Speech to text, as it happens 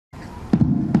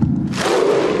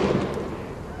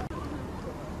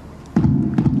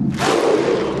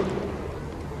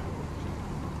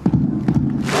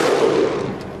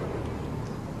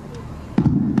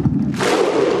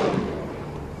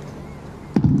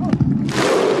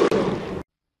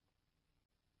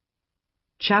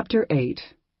Chapter 8.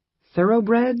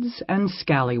 Thoroughbreds and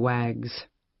Scallywags.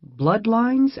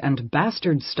 Bloodlines and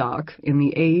Bastard Stock in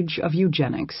the Age of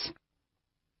Eugenics.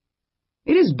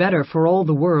 It is better for all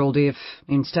the world if,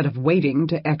 instead of waiting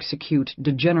to execute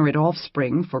degenerate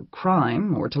offspring for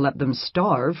crime or to let them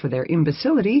starve for their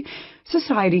imbecility,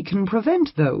 society can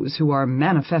prevent those who are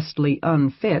manifestly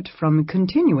unfit from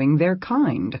continuing their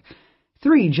kind.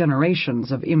 3 generations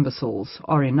of imbeciles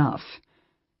are enough.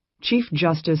 Chief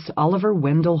Justice Oliver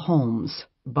Wendell Holmes,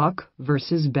 Buck v.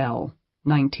 Bell,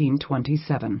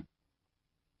 1927.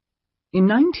 In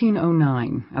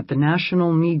 1909, at the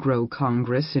National Negro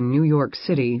Congress in New York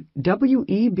City,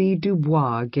 W.E.B. Du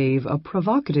Bois gave a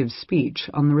provocative speech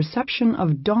on the reception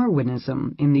of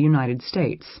Darwinism in the United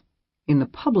States. In the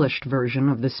published version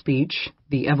of the speech,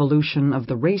 The Evolution of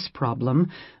the Race Problem,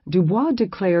 Du Bois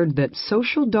declared that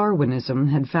social Darwinism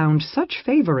had found such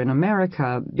favor in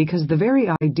America because the very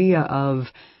idea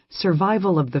of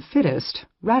survival of the fittest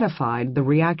ratified the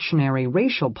reactionary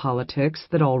racial politics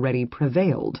that already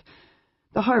prevailed.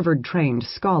 The Harvard-trained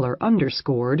scholar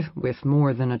underscored, with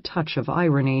more than a touch of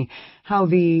irony, how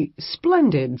the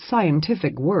splendid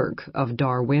scientific work of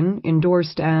Darwin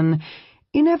endorsed an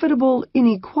inevitable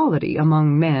inequality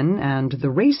among men and the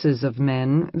races of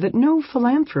men that no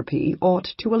philanthropy ought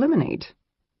to eliminate.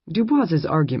 Du Bois's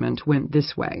argument went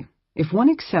this way. If one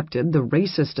accepted the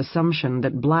racist assumption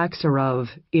that blacks are of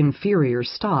inferior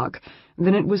stock,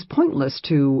 then it was pointless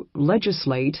to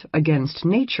legislate against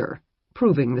nature.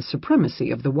 Proving the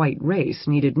supremacy of the white race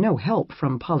needed no help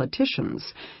from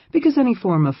politicians, because any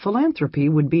form of philanthropy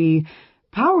would be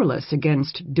powerless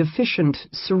against deficient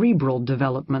cerebral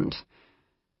development.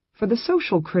 For the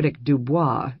social critic Du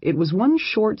Bois, it was one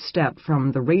short step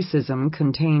from the racism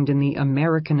contained in the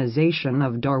Americanization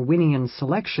of Darwinian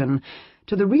selection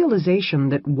to the realization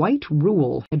that white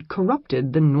rule had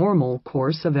corrupted the normal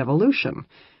course of evolution.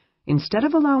 Instead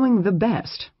of allowing the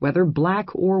best, whether black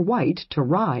or white, to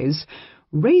rise,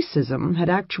 racism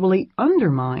had actually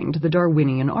undermined the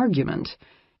Darwinian argument.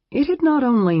 It had not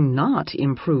only not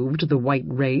improved the white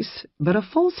race, but a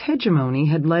false hegemony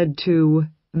had led to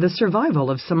the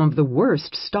survival of some of the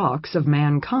worst stocks of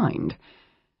mankind.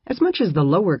 As much as the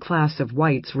lower class of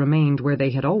whites remained where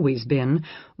they had always been,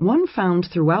 one found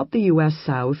throughout the U.S.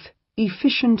 South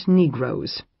efficient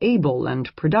Negroes, able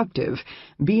and productive,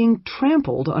 being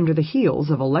trampled under the heels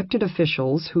of elected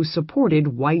officials who supported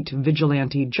white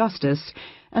vigilante justice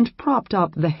and propped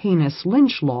up the heinous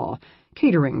lynch law,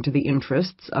 catering to the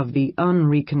interests of the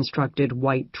unreconstructed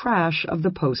white trash of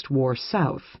the post-war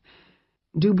South.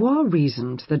 Du Bois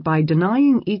reasoned that by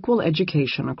denying equal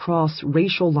education across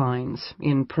racial lines,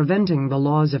 in preventing the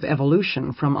laws of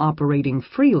evolution from operating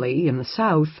freely in the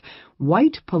South,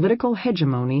 white political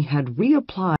hegemony had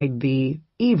reapplied the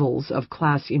evils of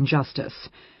class injustice.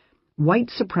 White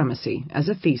supremacy, as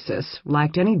a thesis,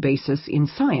 lacked any basis in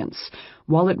science,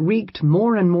 while it wreaked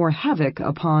more and more havoc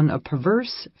upon a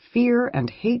perverse, fear and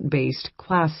hate-based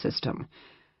class system.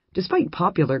 Despite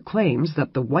popular claims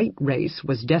that the white race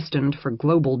was destined for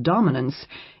global dominance,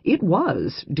 it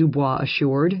was, Du Bois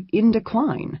assured, in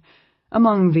decline.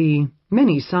 Among the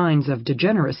many signs of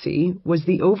degeneracy was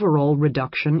the overall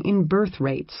reduction in birth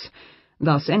rates.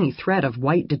 Thus any threat of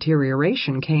white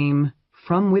deterioration came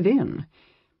from within.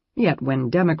 Yet when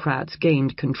Democrats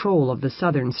gained control of the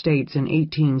southern states in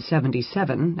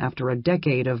 1877, after a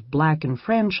decade of black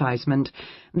enfranchisement,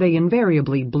 they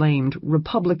invariably blamed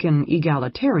Republican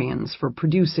egalitarians for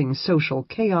producing social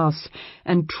chaos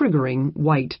and triggering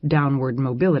white downward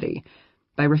mobility.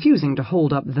 By refusing to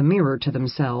hold up the mirror to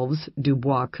themselves, Du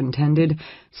Bois contended,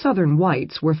 Southern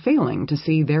whites were failing to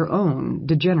see their own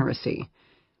degeneracy.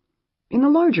 In the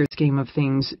larger scheme of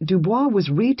things, Du Bois was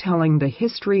retelling the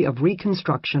history of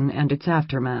Reconstruction and its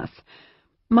aftermath.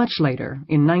 Much later,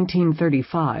 in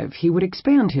 1935, he would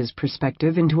expand his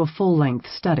perspective into a full-length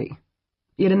study.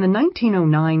 Yet in the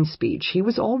 1909 speech, he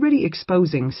was already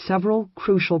exposing several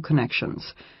crucial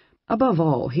connections. Above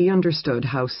all, he understood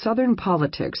how Southern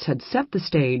politics had set the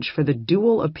stage for the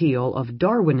dual appeal of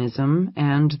Darwinism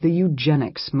and the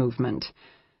eugenics movement.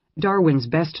 Darwin's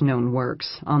best-known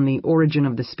works, On the Origin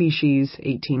of the Species,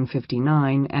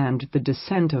 1859, and The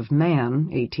Descent of Man,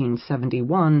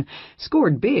 1871,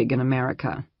 scored big in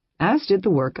America, as did the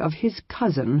work of his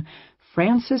cousin,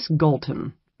 Francis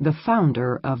Galton, the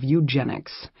founder of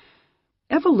eugenics.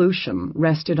 Evolution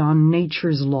rested on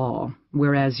nature's law,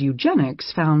 whereas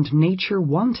eugenics found nature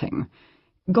wanting.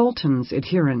 Galton's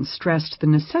adherents stressed the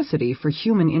necessity for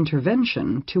human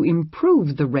intervention to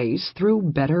improve the race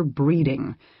through better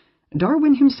breeding.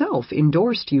 Darwin himself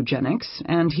endorsed eugenics,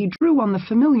 and he drew on the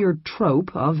familiar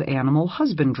trope of animal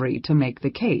husbandry to make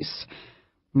the case.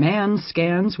 Man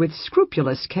scans with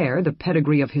scrupulous care the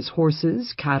pedigree of his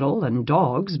horses, cattle, and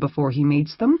dogs before he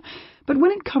mates them, but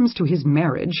when it comes to his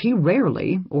marriage, he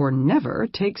rarely or never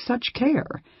takes such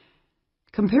care.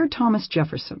 Compare Thomas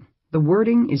Jefferson. The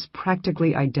wording is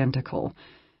practically identical.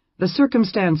 The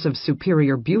circumstance of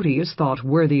superior beauty is thought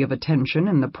worthy of attention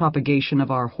in the propagation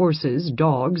of our horses,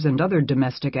 dogs, and other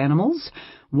domestic animals.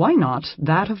 Why not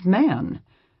that of man?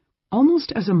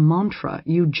 Almost as a mantra,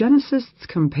 eugenicists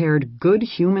compared good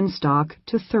human stock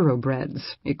to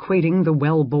thoroughbreds, equating the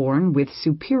well-born with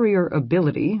superior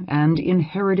ability and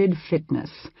inherited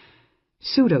fitness.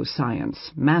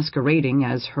 Pseudoscience, masquerading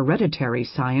as hereditary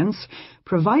science,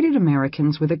 provided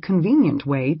Americans with a convenient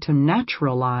way to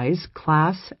naturalize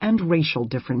class and racial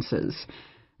differences.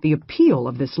 The appeal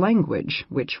of this language,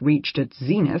 which reached its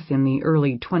zenith in the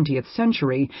early 20th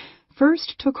century,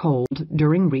 first took hold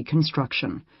during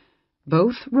Reconstruction.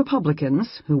 Both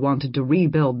Republicans, who wanted to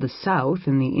rebuild the South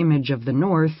in the image of the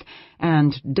North,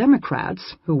 and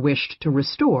Democrats, who wished to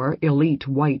restore elite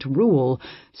white rule,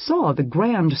 saw the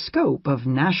grand scope of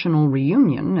national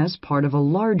reunion as part of a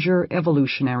larger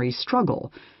evolutionary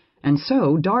struggle. And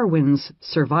so Darwin's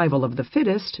survival of the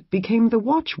fittest became the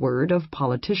watchword of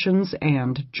politicians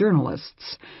and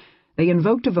journalists. They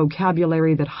invoked a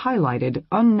vocabulary that highlighted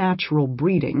unnatural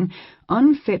breeding,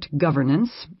 unfit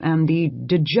governance, and the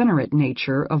degenerate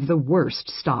nature of the worst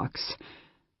stocks.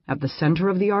 At the center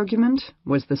of the argument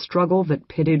was the struggle that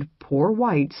pitted poor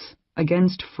whites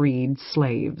against freed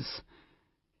slaves.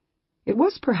 It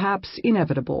was perhaps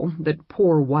inevitable that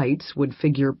poor whites would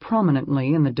figure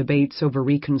prominently in the debates over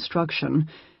Reconstruction.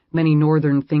 Many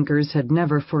Northern thinkers had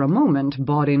never for a moment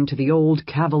bought into the old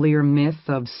Cavalier myth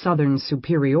of Southern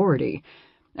superiority.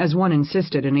 As one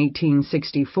insisted in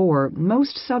 1864,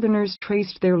 most Southerners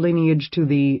traced their lineage to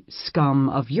the scum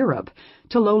of Europe,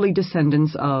 to lowly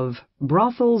descendants of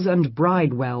brothels and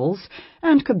bridewells,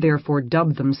 and could therefore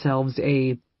dub themselves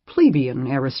a plebeian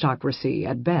aristocracy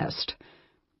at best.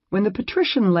 When the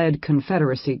patrician-led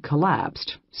Confederacy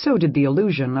collapsed, so did the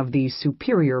illusion of the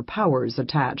superior powers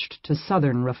attached to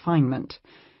Southern refinement.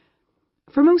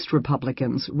 For most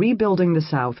Republicans, rebuilding the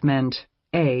South meant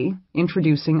A.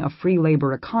 Introducing a free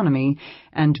labor economy,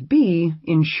 and B.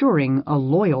 Ensuring a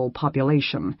loyal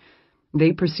population.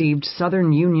 They perceived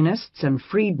Southern Unionists and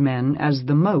freedmen as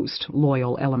the most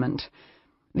loyal element.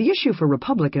 The issue for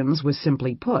Republicans was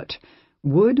simply put: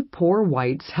 would poor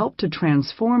whites help to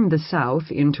transform the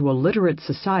South into a literate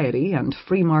society and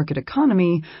free market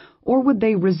economy, or would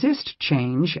they resist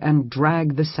change and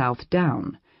drag the South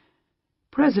down?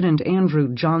 President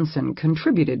Andrew Johnson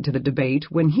contributed to the debate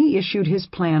when he issued his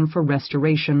plan for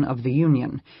restoration of the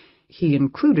Union. He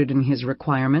included in his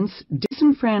requirements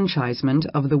disenfranchisement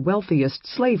of the wealthiest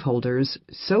slaveholders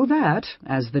so that,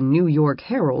 as the New York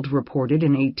Herald reported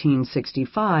in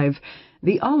 1865,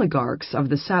 the oligarchs of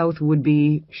the South would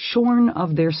be shorn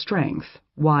of their strength,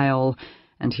 while,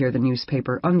 and here the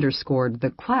newspaper underscored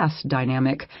the class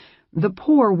dynamic, the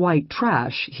poor white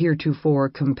trash, heretofore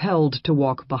compelled to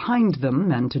walk behind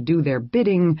them and to do their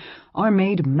bidding, are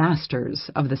made masters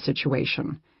of the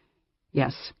situation.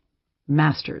 Yes,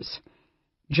 masters.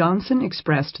 Johnson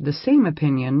expressed the same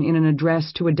opinion in an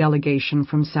address to a delegation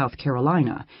from South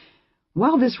Carolina.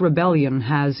 While this rebellion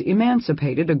has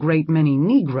emancipated a great many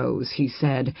Negroes, he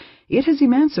said, it has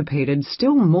emancipated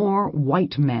still more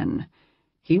white men.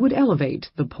 He would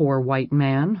elevate the poor white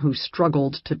man who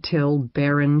struggled to till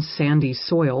barren, sandy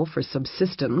soil for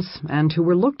subsistence and who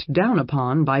were looked down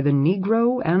upon by the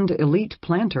Negro and elite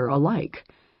planter alike.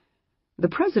 The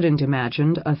president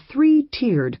imagined a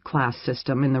three-tiered class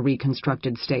system in the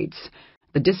reconstructed states.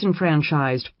 The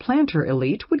disenfranchised planter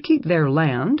elite would keep their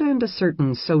land and a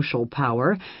certain social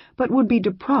power, but would be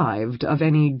deprived of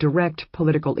any direct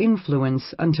political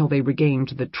influence until they regained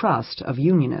the trust of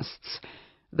Unionists.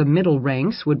 The middle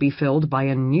ranks would be filled by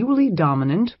a newly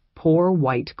dominant, poor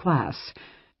white class.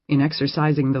 In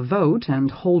exercising the vote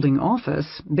and holding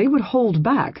office, they would hold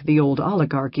back the old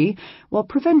oligarchy while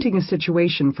preventing a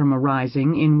situation from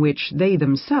arising in which they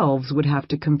themselves would have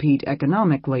to compete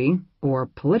economically or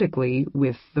politically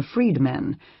with the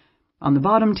freedmen. On the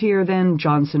bottom tier, then,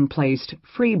 Johnson placed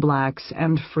free blacks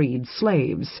and freed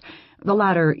slaves, the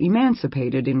latter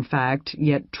emancipated, in fact,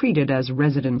 yet treated as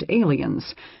resident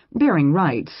aliens, bearing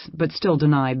rights but still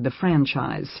denied the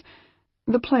franchise.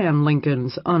 The plan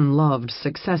Lincoln's unloved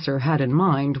successor had in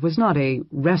mind was not a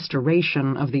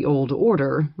restoration of the old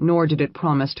order, nor did it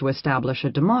promise to establish a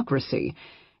democracy.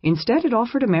 Instead, it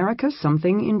offered America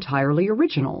something entirely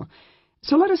original.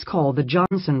 So let us call the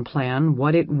Johnson plan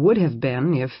what it would have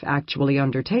been if actually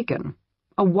undertaken: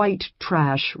 a white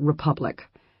trash republic.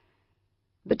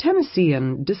 The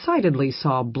Tennessean decidedly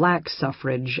saw black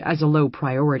suffrage as a low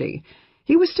priority.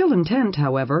 He was still intent,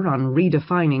 however, on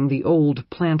redefining the old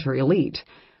planter elite.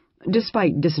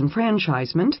 Despite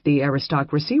disenfranchisement, the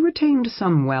aristocracy retained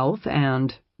some wealth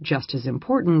and, just as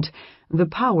important, the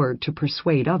power to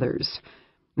persuade others.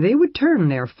 They would turn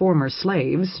their former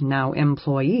slaves, now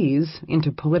employees,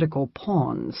 into political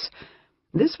pawns.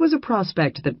 This was a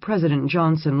prospect that President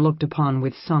Johnson looked upon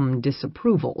with some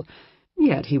disapproval,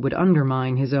 yet he would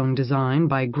undermine his own design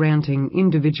by granting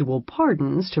individual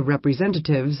pardons to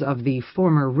representatives of the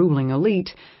former ruling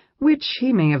elite, which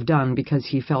he may have done because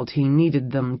he felt he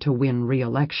needed them to win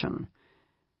re-election.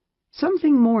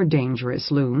 Something more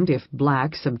dangerous loomed if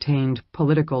blacks obtained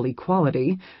political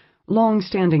equality.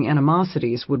 Long-standing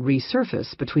animosities would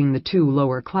resurface between the two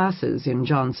lower classes in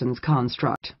Johnson's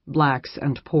construct, blacks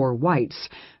and poor whites,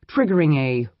 triggering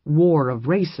a war of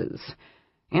races.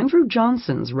 Andrew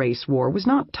Johnson's race war was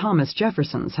not Thomas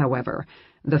Jefferson's, however.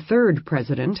 The third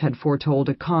president had foretold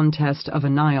a contest of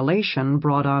annihilation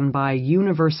brought on by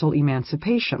universal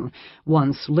emancipation,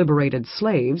 once liberated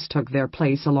slaves took their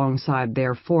place alongside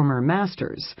their former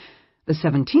masters. The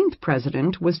 17th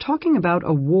president was talking about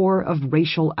a war of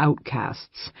racial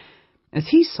outcasts. As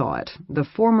he saw it, the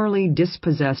formerly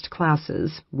dispossessed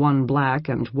classes, one black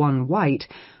and one white,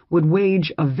 would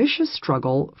wage a vicious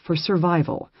struggle for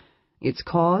survival. Its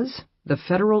cause? The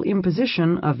federal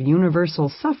imposition of universal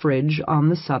suffrage on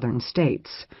the southern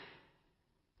states.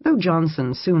 Though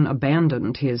Johnson soon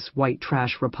abandoned his white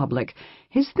trash republic,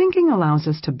 his thinking allows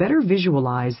us to better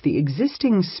visualize the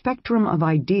existing spectrum of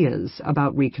ideas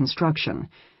about Reconstruction.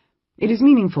 It is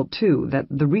meaningful, too, that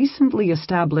the recently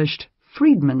established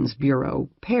Freedmen's Bureau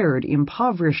paired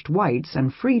impoverished whites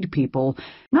and freed people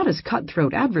not as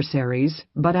cutthroat adversaries,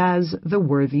 but as the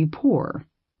worthy poor.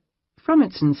 From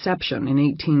its inception in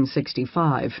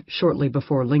 1865, shortly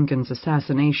before Lincoln's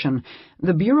assassination,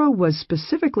 the Bureau was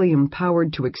specifically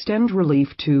empowered to extend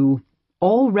relief to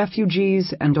all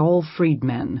refugees and all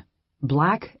freedmen,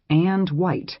 black and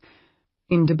white.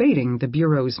 In debating the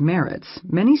Bureau's merits,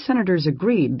 many senators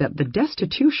agreed that the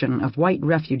destitution of white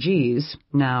refugees,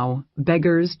 now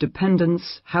beggars,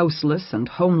 dependents, houseless, and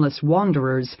homeless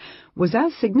wanderers, was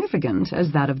as significant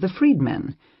as that of the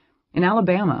freedmen. In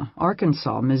Alabama,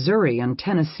 Arkansas, Missouri, and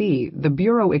Tennessee, the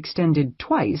Bureau extended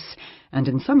twice, and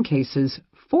in some cases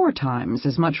 4 times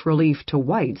as much relief to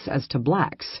whites as to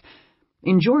blacks.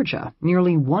 In Georgia,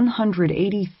 nearly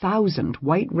 180,000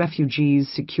 white refugees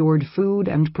secured food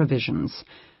and provisions.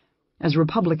 As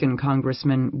Republican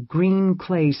Congressman Green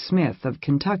Clay Smith of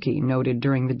Kentucky noted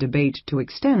during the debate to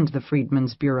extend the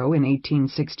Freedmen's Bureau in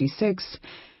 1866,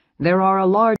 there are a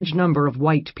large number of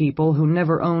white people who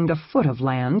never owned a foot of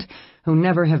land, who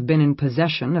never have been in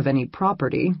possession of any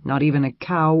property, not even a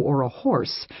cow or a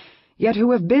horse, yet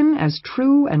who have been as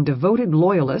true and devoted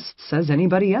loyalists as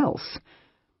anybody else.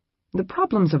 The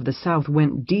problems of the South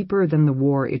went deeper than the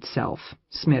war itself,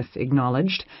 Smith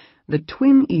acknowledged. The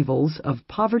twin evils of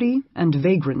poverty and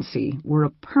vagrancy were a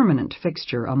permanent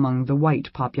fixture among the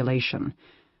white population.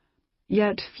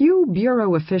 Yet few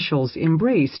Bureau officials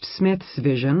embraced Smith's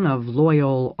vision of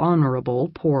loyal,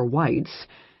 honorable poor whites.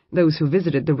 Those who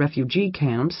visited the refugee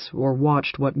camps or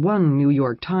watched what one New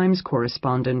York Times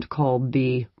correspondent called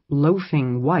the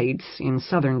loafing whites in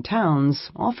southern towns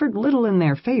offered little in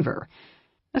their favor.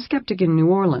 A skeptic in New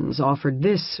Orleans offered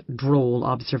this droll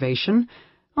observation: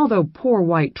 although poor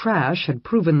white trash had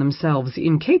proven themselves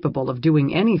incapable of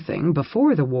doing anything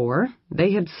before the war,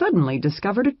 they had suddenly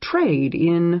discovered a trade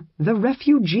in the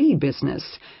refugee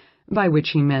business, by which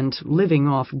he meant living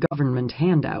off government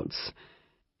handouts.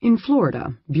 In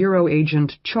Florida, Bureau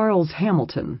agent Charles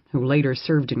Hamilton, who later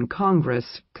served in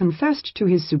Congress, confessed to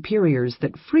his superiors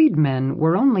that freedmen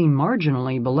were only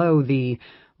marginally below the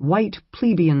white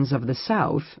plebeians of the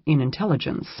South in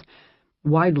intelligence.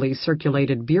 Widely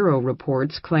circulated Bureau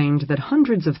reports claimed that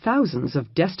hundreds of thousands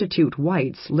of destitute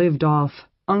whites lived off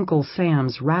Uncle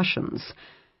Sam's rations.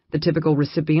 The typical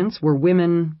recipients were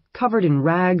women covered in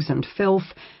rags and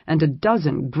filth, and a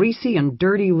dozen greasy and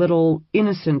dirty little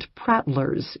innocent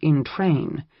prattlers in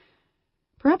train.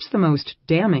 Perhaps the most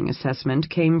damning assessment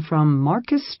came from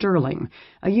Marcus Sterling,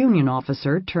 a Union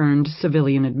officer turned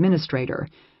civilian administrator.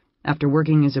 After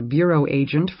working as a Bureau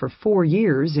agent for 4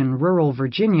 years in rural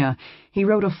Virginia, he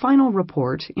wrote a final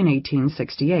report in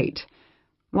 1868.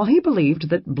 While he believed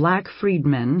that black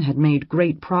freedmen had made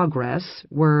great progress,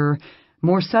 were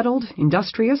more settled,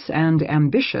 industrious, and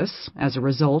ambitious as a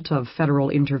result of federal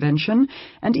intervention,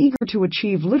 and eager to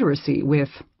achieve literacy with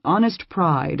honest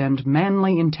pride and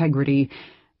manly integrity,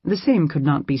 the same could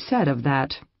not be said of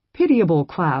that pitiable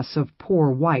class of poor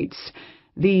whites,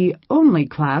 the only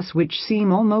class which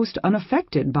seem almost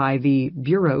unaffected by the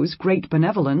Bureau's great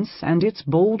benevolence and its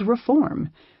bold reform.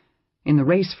 In the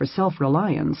race for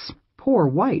self-reliance, poor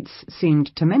whites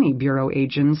seemed to many Bureau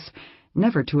agents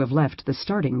never to have left the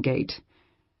starting gate.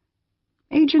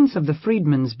 Agents of the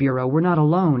Freedmen's Bureau were not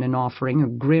alone in offering a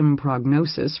grim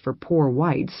prognosis for poor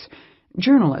whites.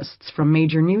 Journalists from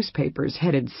major newspapers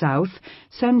headed south,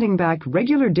 sending back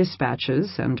regular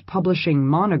dispatches and publishing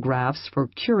monographs for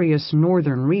curious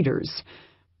northern readers.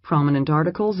 Prominent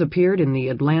articles appeared in the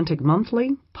Atlantic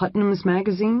Monthly, Putnam's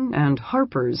Magazine, and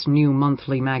Harper's New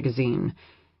Monthly Magazine.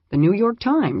 The New York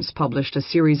Times published a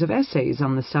series of essays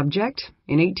on the subject.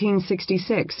 In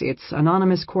 1866, its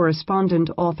anonymous correspondent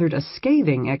authored a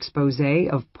scathing exposé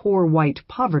of poor white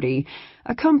poverty,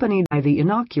 accompanied by the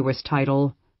innocuous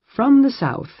title, "From the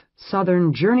South,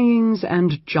 Southern Journeyings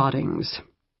and Jottings."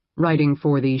 Writing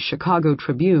for the Chicago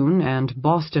Tribune and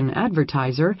Boston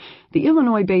Advertiser, the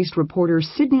Illinois-based reporter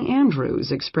Sidney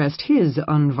Andrews expressed his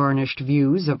unvarnished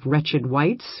views of wretched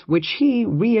whites, which he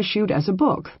reissued as a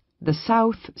book, The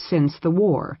South Since the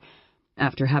War.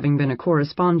 After having been a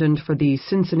correspondent for the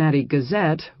Cincinnati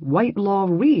Gazette, Whitelaw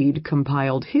Reid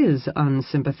compiled his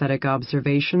unsympathetic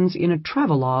observations in a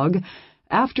travelogue,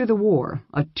 After the War,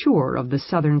 a Tour of the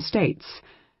Southern States.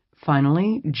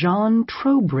 Finally, John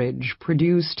Trowbridge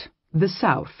produced The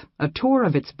South, a tour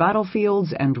of its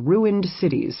battlefields and ruined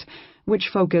cities, which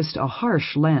focused a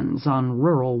harsh lens on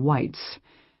rural whites.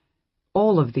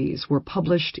 All of these were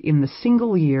published in the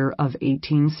single year of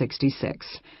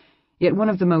 1866. Yet one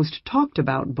of the most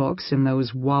talked-about books in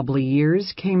those wobbly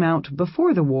years came out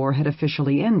before the war had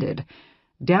officially ended.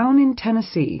 Down in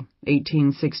Tennessee,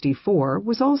 1864,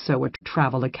 was also a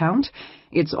travel account,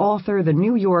 its author the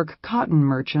New York cotton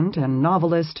merchant and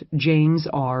novelist James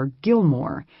R.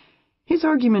 Gilmore. His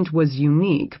argument was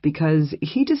unique because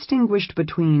he distinguished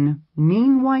between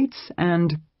mean whites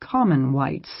and common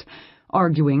whites,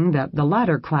 arguing that the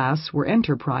latter class were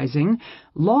enterprising,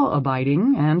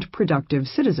 law-abiding, and productive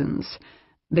citizens.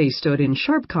 They stood in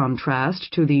sharp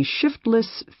contrast to the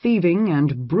shiftless, thieving,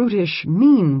 and brutish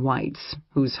mean whites,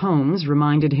 whose homes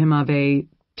reminded him of a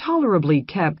tolerably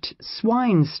kept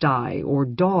swine sty or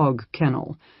dog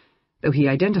kennel. Though he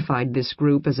identified this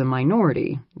group as a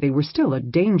minority, they were still a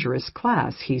dangerous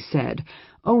class, he said,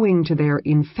 owing to their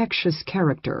infectious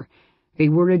character. They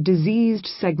were a diseased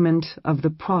segment of the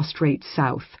prostrate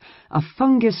South, a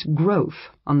fungus growth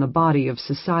on the body of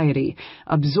society,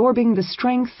 absorbing the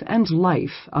strength and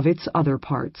life of its other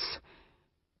parts.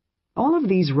 All of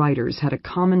these writers had a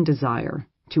common desire,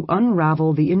 to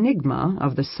unravel the enigma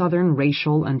of the Southern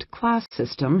racial and class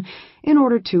system in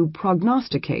order to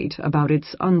prognosticate about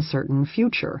its uncertain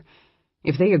future.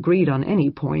 If they agreed on any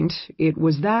point, it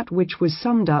was that which was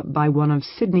summed up by one of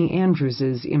Sidney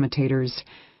Andrews's imitators.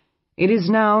 It is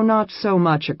now not so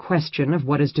much a question of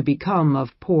what is to become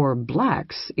of poor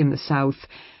blacks in the South,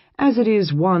 as it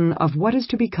is one of what is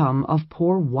to become of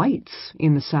poor whites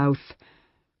in the South.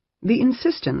 The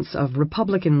insistence of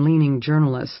Republican-leaning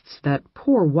journalists that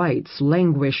poor whites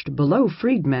languished below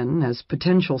freedmen as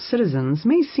potential citizens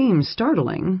may seem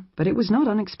startling, but it was not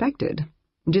unexpected.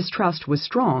 Distrust was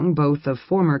strong both of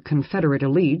former Confederate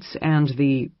elites and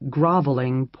the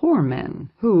groveling poor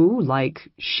men who, like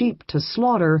sheep to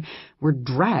slaughter, were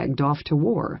dragged off to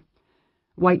war.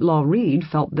 Whitelaw Reid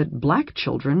felt that black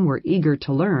children were eager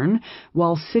to learn,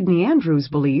 while Sidney Andrews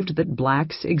believed that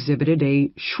blacks exhibited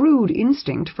a shrewd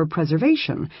instinct for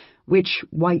preservation, which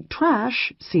white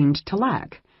trash seemed to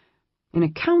lack. In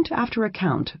account after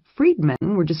account, freedmen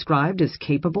were described as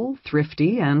capable,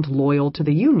 thrifty, and loyal to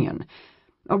the Union.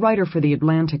 A writer for the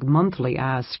Atlantic Monthly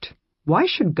asked, "Why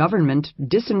should government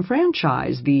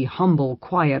disenfranchise the humble,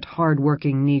 quiet,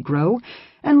 hard-working Negro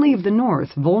and leave the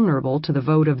North vulnerable to the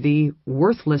vote of the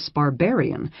worthless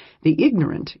barbarian, the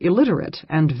ignorant, illiterate,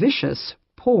 and vicious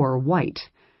poor white?"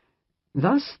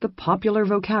 Thus the popular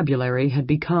vocabulary had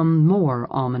become more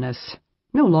ominous.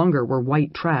 No longer were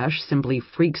white trash simply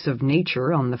freaks of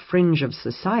nature on the fringe of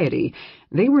society.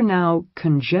 They were now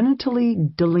congenitally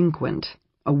delinquent,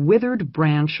 a withered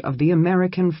branch of the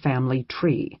American family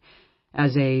tree.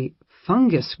 As a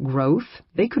fungus growth,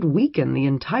 they could weaken the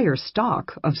entire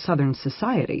stock of Southern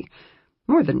society.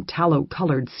 More than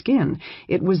tallow-colored skin,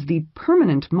 it was the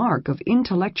permanent mark of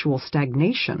intellectual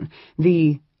stagnation,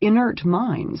 the inert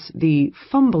minds, the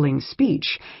fumbling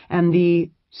speech, and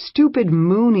the stupid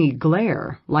moony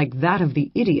glare like that of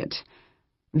the idiot.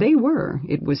 They were,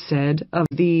 it was said, of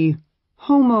the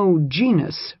homo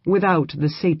genus without the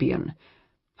sapien.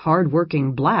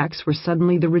 Hard-working blacks were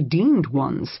suddenly the redeemed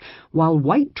ones, while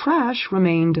white trash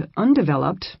remained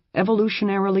undeveloped,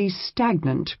 evolutionarily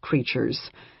stagnant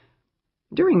creatures.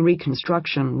 During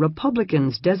Reconstruction,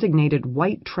 Republicans designated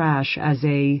white trash as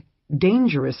a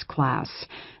dangerous class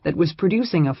that was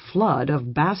producing a flood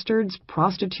of bastards,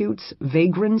 prostitutes,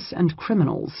 vagrants, and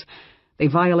criminals. They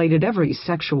violated every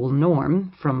sexual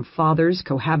norm, from fathers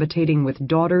cohabitating with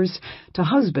daughters, to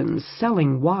husbands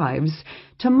selling wives,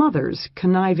 to mothers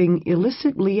conniving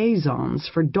illicit liaisons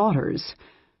for daughters.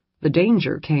 The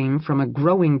danger came from a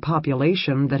growing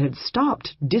population that had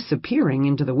stopped disappearing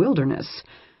into the wilderness.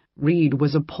 Reed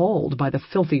was appalled by the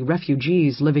filthy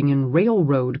refugees living in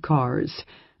railroad cars,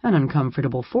 an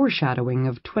uncomfortable foreshadowing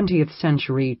of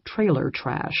 20th-century trailer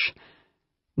trash.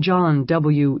 John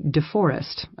W.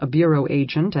 DeForest, a bureau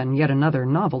agent and yet another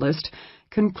novelist,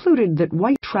 concluded that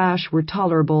white trash were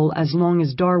tolerable as long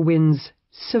as Darwin's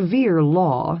severe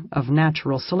law of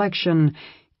natural selection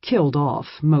killed off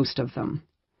most of them.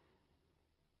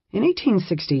 In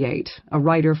 1868, a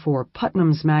writer for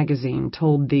Putnam's Magazine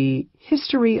told the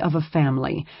history of a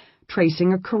family,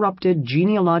 tracing a corrupted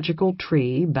genealogical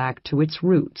tree back to its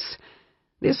roots.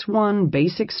 This one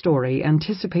basic story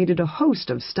anticipated a host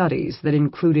of studies that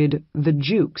included The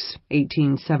Jukes,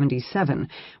 1877,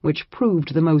 which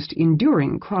proved the most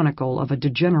enduring chronicle of a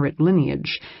degenerate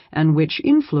lineage, and which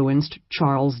influenced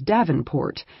Charles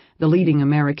Davenport, the leading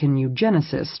American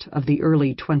eugenicist of the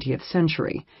early 20th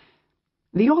century.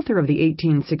 The author of the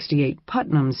 1868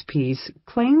 Putnam's piece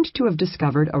claimed to have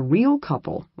discovered a real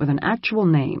couple with an actual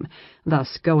name,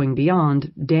 thus going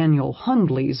beyond Daniel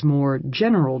Hundley's more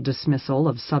general dismissal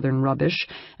of Southern rubbish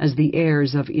as the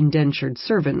heirs of indentured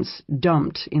servants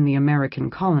dumped in the American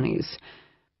colonies.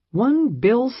 One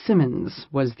Bill Simmons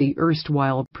was the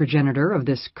erstwhile progenitor of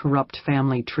this corrupt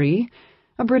family tree.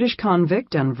 A British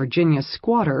convict and Virginia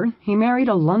squatter, he married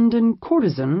a London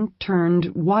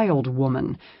courtesan-turned-wild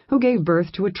woman who gave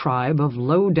birth to a tribe of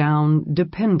low-down,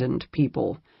 dependent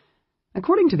people.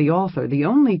 According to the author, the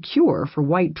only cure for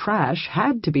white trash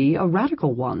had to be a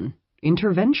radical one: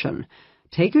 intervention.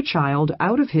 Take a child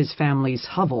out of his family's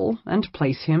hovel and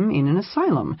place him in an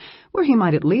asylum, where he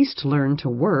might at least learn to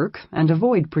work and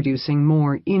avoid producing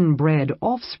more inbred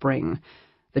offspring.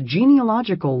 The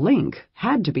genealogical link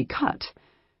had to be cut.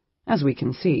 As we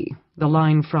can see, the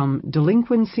line from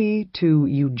delinquency to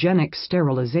eugenic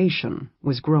sterilization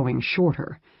was growing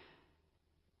shorter.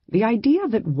 The idea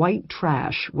that white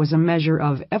trash was a measure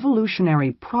of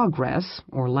evolutionary progress,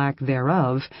 or lack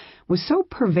thereof, was so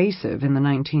pervasive in the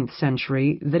 19th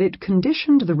century that it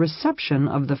conditioned the reception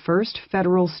of the first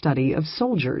federal study of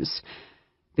soldiers.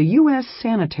 The U.S.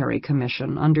 Sanitary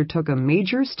Commission undertook a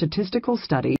major statistical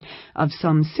study of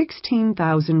some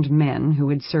 16,000 men who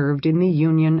had served in the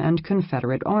Union and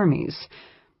Confederate armies.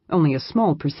 Only a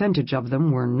small percentage of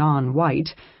them were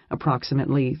non-white,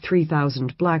 approximately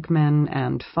 3,000 black men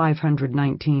and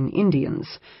 519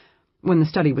 Indians. When the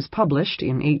study was published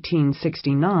in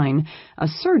 1869, a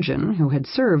surgeon who had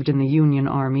served in the Union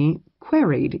Army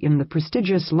queried in the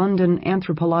prestigious London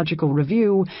Anthropological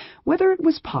Review whether it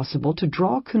was possible to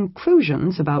draw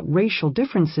conclusions about racial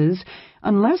differences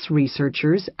unless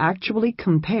researchers actually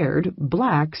compared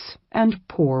blacks and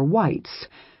poor whites.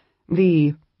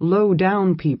 The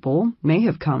low-down people may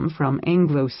have come from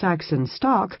Anglo-Saxon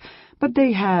stock, but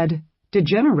they had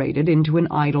degenerated into an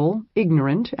idle,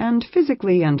 ignorant, and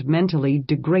physically and mentally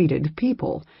degraded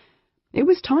people. It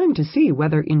was time to see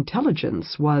whether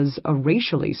intelligence was a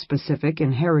racially specific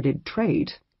inherited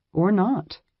trait or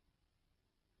not.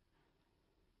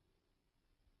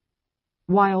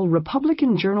 While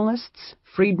Republican journalists,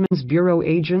 Freedmen's Bureau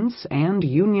agents, and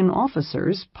Union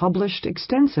officers published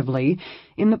extensively,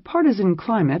 in the partisan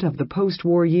climate of the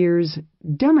post-war years,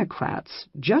 Democrats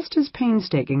just as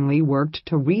painstakingly worked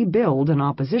to rebuild an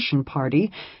opposition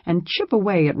party and chip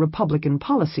away at Republican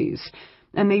policies,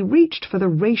 and they reached for the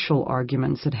racial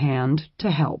arguments at hand to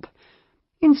help.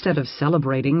 Instead of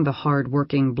celebrating the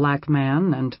hard-working black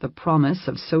man and the promise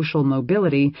of social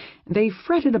mobility, they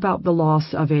fretted about the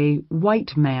loss of a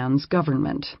white man's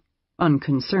government.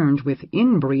 Unconcerned with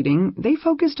inbreeding, they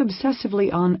focused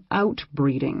obsessively on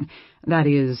outbreeding, that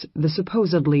is, the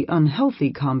supposedly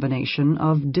unhealthy combination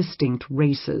of distinct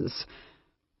races.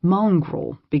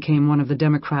 Mongrel became one of the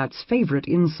Democrats' favorite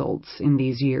insults in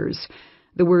these years.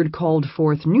 The word called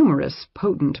forth numerous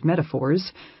potent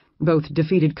metaphors. Both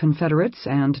defeated Confederates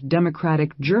and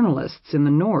Democratic journalists in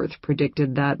the North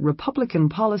predicted that Republican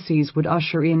policies would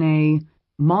usher in a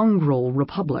mongrel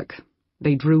republic.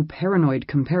 They drew paranoid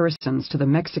comparisons to the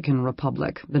Mexican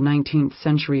Republic, the 19th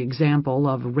century example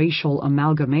of racial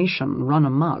amalgamation run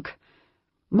amok.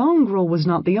 Mongrel was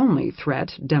not the only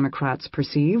threat Democrats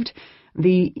perceived.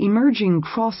 The emerging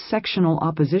cross-sectional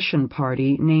opposition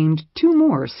party named two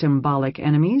more symbolic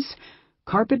enemies: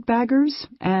 carpetbaggers,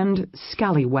 and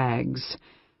scallywags.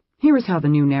 Here is how the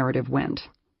new narrative went.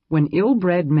 When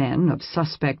ill-bred men of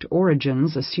suspect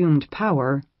origins assumed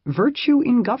power, virtue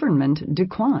in government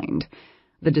declined.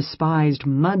 The despised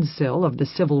mudsill of the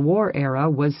Civil War era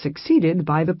was succeeded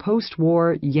by the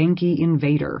post-war Yankee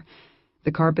invader.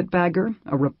 The carpetbagger,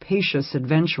 a rapacious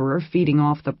adventurer feeding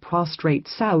off the prostrate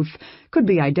South, could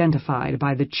be identified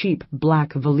by the cheap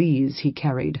black valise he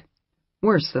carried.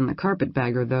 Worse than the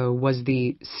carpetbagger, though, was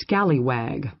the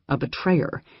scallywag, a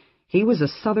betrayer. He was a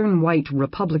Southern white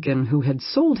Republican who had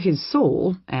sold his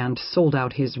soul and sold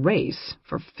out his race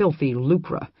for filthy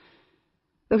lucre.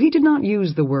 Though he did not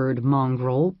use the word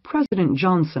mongrel, President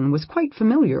Johnson was quite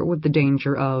familiar with the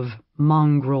danger of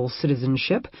mongrel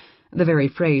citizenship, the very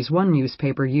phrase one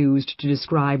newspaper used to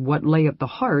describe what lay at the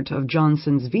heart of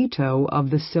Johnson's veto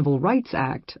of the Civil Rights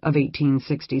Act of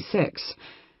 1866.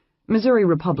 Missouri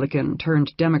Republican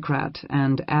turned Democrat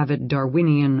and avid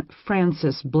Darwinian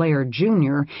Francis Blair,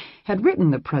 Jr. had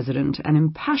written the president an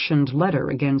impassioned letter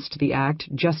against the act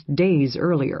just days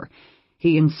earlier.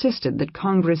 He insisted that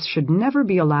Congress should never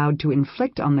be allowed to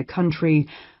inflict on the country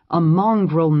a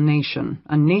mongrel nation,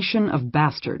 a nation of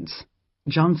bastards.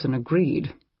 Johnson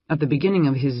agreed. At the beginning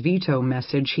of his veto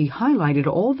message, he highlighted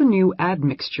all the new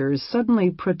admixtures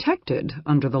suddenly protected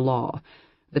under the law.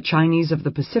 The Chinese of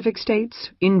the Pacific states,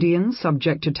 Indians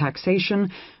subject to taxation,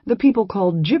 the people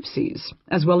called gypsies,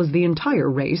 as well as the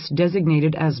entire race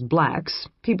designated as blacks,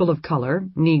 people of color,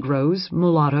 Negroes,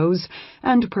 mulattoes,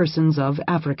 and persons of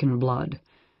African blood.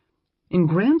 In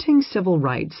granting civil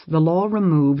rights, the law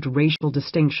removed racial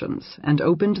distinctions and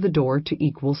opened the door to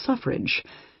equal suffrage.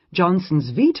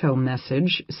 Johnson's veto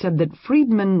message said that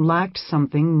freedmen lacked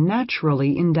something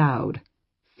naturally endowed: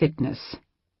 fitness.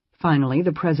 Finally,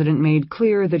 the president made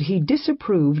clear that he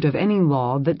disapproved of any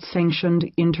law that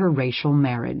sanctioned interracial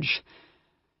marriage.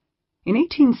 In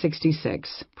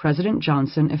 1866, President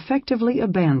Johnson effectively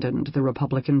abandoned the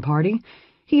Republican Party.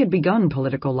 He had begun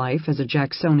political life as a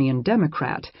Jacksonian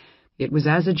Democrat. It was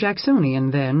as a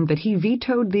Jacksonian, then, that he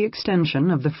vetoed the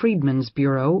extension of the Freedmen's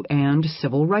Bureau and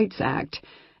Civil Rights Act,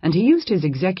 and he used his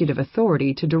executive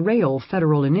authority to derail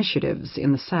federal initiatives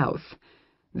in the South.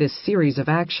 This series of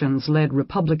actions led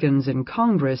Republicans in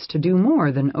Congress to do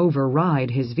more than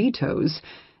override his vetoes.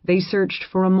 They searched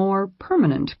for a more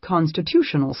permanent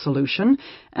constitutional solution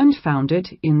and found it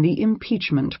in the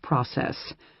impeachment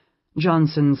process.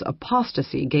 Johnson's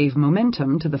apostasy gave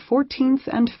momentum to the 14th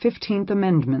and 15th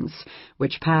Amendments,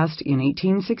 which passed in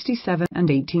 1867 and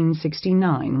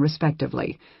 1869,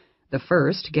 respectively. The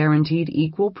first guaranteed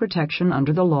equal protection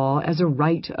under the law as a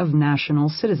right of national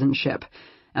citizenship,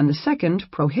 and the second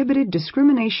prohibited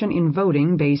discrimination in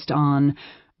voting based on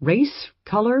race,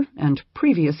 color, and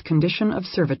previous condition of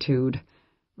servitude.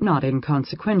 Not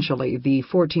inconsequentially, the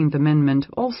 14th Amendment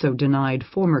also denied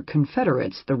former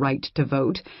Confederates the right to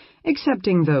vote,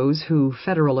 excepting those who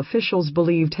federal officials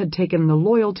believed had taken the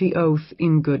loyalty oath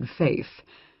in good faith.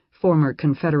 Former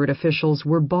Confederate officials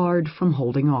were barred from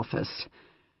holding office.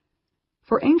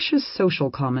 For anxious social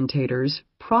commentators,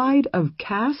 pride of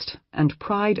caste and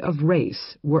pride of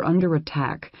race were under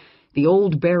attack, the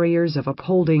old barriers of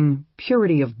upholding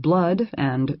purity of blood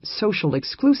and social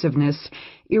exclusiveness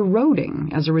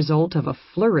eroding as a result of a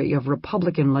flurry of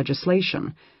Republican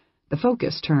legislation. The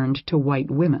focus turned to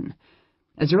white women.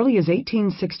 As early as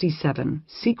 1867,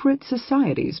 secret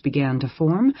societies began to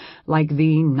form, like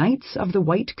the Knights of the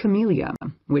White Camellia,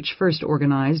 which first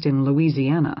organized in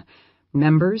Louisiana.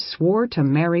 Members swore to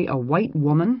marry a white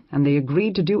woman, and they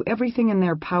agreed to do everything in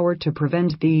their power to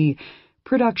prevent the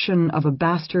production of a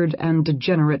bastard and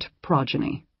degenerate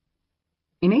progeny.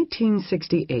 In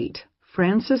 1868,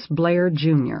 Francis Blair,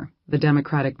 Jr., the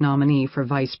Democratic nominee for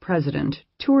vice president,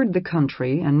 toured the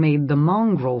country and made the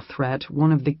mongrel threat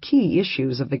one of the key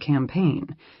issues of the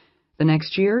campaign. The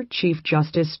next year, Chief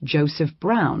Justice Joseph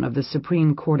Brown of the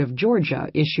Supreme Court of Georgia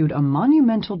issued a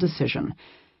monumental decision.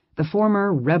 The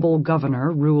former rebel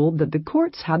governor ruled that the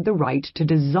courts had the right to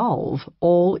dissolve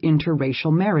all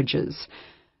interracial marriages.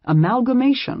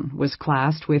 Amalgamation was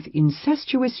classed with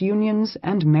incestuous unions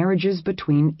and marriages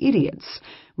between idiots,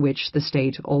 which the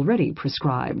state already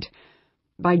prescribed.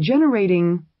 By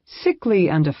generating sickly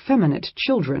and effeminate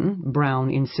children,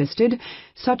 Brown insisted,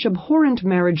 such abhorrent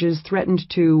marriages threatened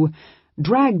to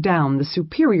drag down the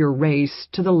superior race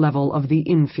to the level of the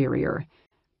inferior.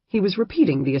 He was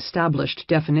repeating the established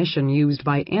definition used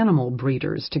by animal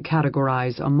breeders to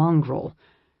categorize a mongrel.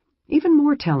 Even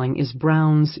more telling is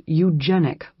Brown's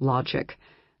eugenic logic.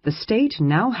 The state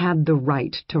now had the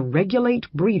right to regulate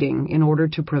breeding in order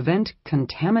to prevent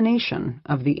contamination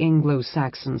of the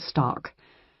Anglo-Saxon stock.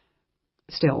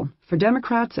 Still, for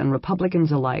Democrats and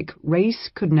Republicans alike, race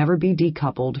could never be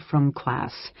decoupled from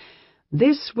class.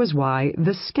 This was why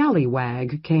the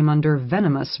scallywag came under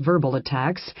venomous verbal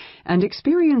attacks and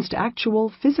experienced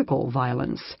actual physical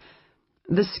violence.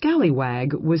 The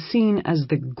scallywag was seen as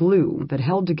the glue that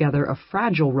held together a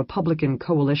fragile Republican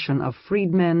coalition of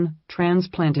freedmen,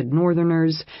 transplanted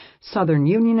Northerners, Southern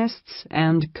Unionists,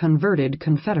 and converted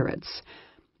Confederates.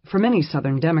 For many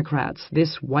Southern Democrats,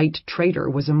 this white traitor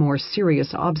was a more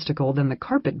serious obstacle than the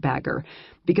carpetbagger,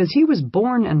 because he was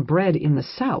born and bred in the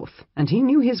South, and he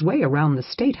knew his way around the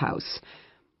State House.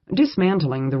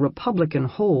 Dismantling the Republican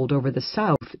hold over the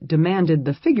South demanded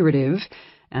the figurative,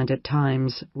 and at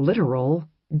times literal,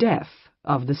 death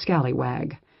of the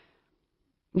scallywag.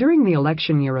 During the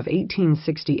election year of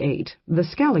 1868, the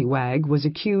scallywag was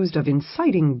accused of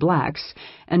inciting blacks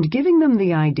and giving them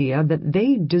the idea that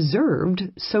they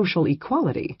deserved social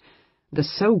equality. The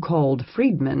so-called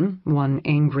freedmen, one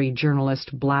angry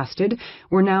journalist blasted,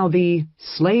 were now the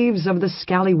slaves of the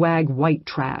scallywag white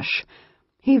trash.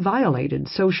 He violated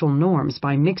social norms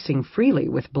by mixing freely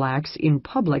with blacks in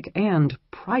public and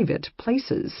private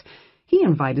places. He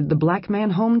invited the black man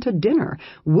home to dinner,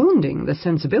 wounding the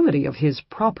sensibility of his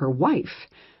proper wife.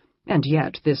 And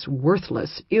yet this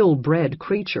worthless, ill-bred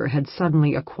creature had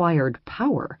suddenly acquired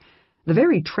power. The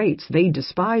very traits they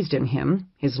despised in him,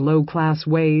 his low-class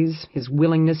ways, his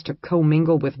willingness to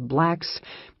commingle with blacks,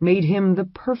 made him the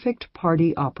perfect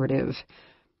party operative.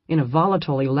 In a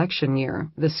volatile election year,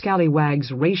 the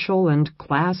scallywag's racial and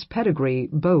class pedigree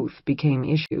both became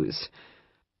issues.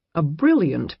 A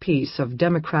brilliant piece of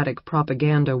Democratic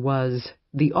propaganda was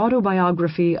The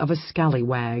Autobiography of a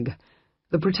Scallywag.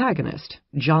 The protagonist,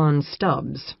 John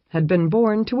Stubbs, had been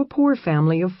born to a poor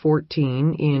family of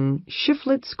 14 in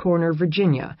Shiflett's Corner,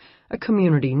 Virginia, a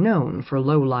community known for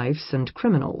lowlifes and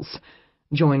criminals.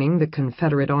 Joining the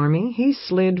Confederate Army, he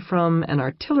slid from an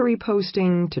artillery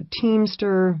posting to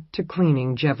teamster to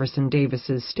cleaning Jefferson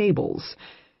Davis's stables.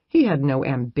 He had no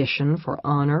ambition for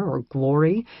honor or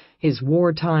glory. His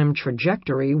wartime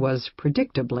trajectory was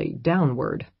predictably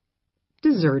downward.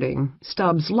 Deserting,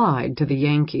 Stubbs lied to the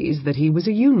Yankees that he was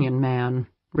a Union man.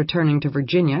 Returning to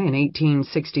Virginia in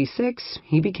 1866,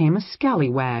 he became a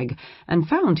scallywag and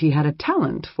found he had a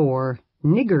talent for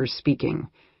nigger-speaking.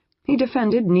 He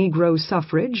defended Negro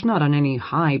suffrage not on any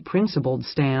high-principled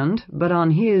stand, but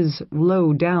on his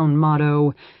low-down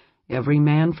motto, "Every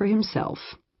man for himself."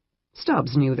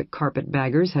 Stubbs knew that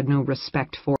carpetbaggers had no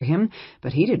respect for him,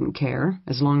 but he didn't care,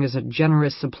 as long as a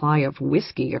generous supply of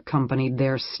whiskey accompanied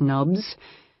their snubs.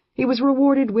 He was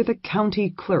rewarded with a county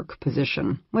clerk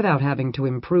position, without having to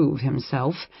improve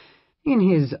himself. In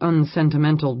his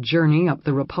unsentimental journey up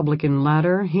the Republican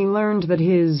ladder, he learned that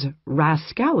his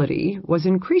rascality was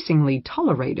increasingly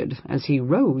tolerated as he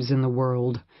rose in the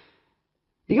world.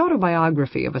 The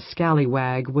Autobiography of a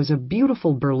Scallywag was a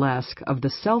beautiful burlesque of the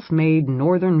self-made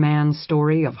Northern man's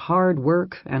story of hard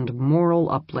work and moral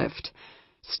uplift.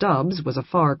 Stubbs was a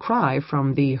far cry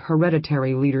from the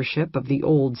hereditary leadership of the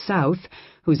Old South,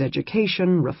 whose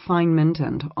education, refinement,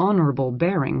 and honorable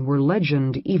bearing were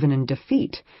legend even in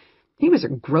defeat. He was a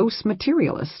gross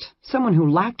materialist, someone who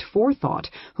lacked forethought,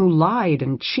 who lied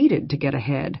and cheated to get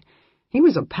ahead. He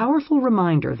was a powerful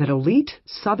reminder that elite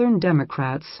Southern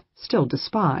Democrats still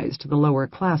despised the lower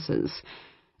classes.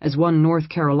 As one North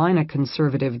Carolina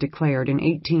conservative declared in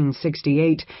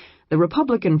 1868, the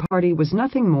Republican Party was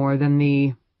nothing more than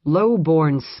the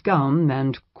low-born scum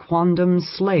and quondam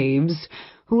slaves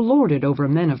who lorded over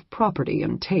men of property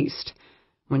and taste.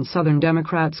 When Southern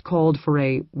Democrats called for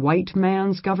a white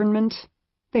man's government,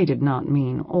 they did not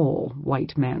mean all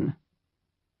white men.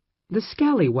 The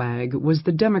scallywag was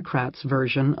the Democrats'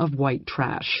 version of white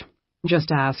trash.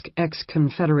 Just ask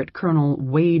ex-Confederate Colonel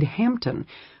Wade Hampton,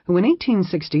 who in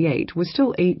 1868 was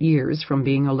still 8 years from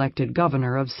being elected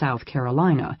governor of South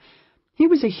Carolina. He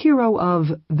was a hero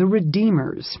of the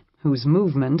Redeemers, whose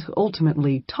movement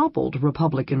ultimately toppled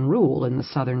Republican rule in the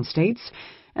Southern states,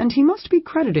 and he must be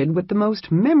credited with the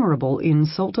most memorable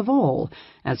insult of all,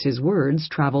 as his words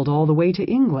traveled all the way to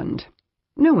England.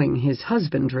 Knowing his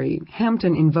husbandry,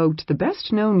 Hampton invoked the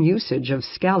best-known usage of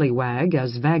scallywag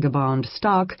as vagabond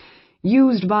stock,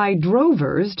 used by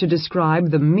drovers to describe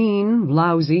the mean,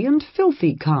 lousy, and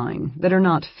filthy kind that are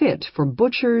not fit for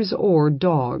butchers or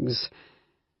dogs.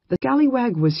 The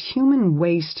scallywag was human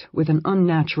waste with an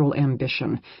unnatural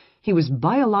ambition. He was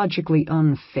biologically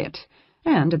unfit,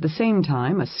 and at the same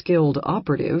time a skilled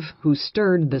operative who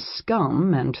stirred the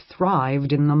scum and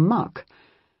thrived in the muck.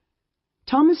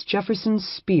 Thomas Jefferson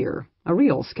Spear, a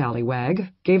real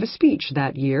scallywag, gave a speech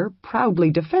that year proudly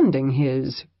defending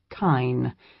his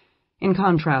kine. In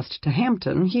contrast to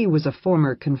Hampton, he was a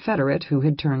former Confederate who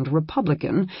had turned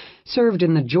Republican, served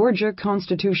in the Georgia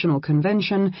Constitutional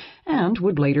Convention, and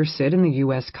would later sit in the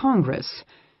U.S. Congress.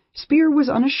 Speer was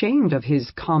unashamed of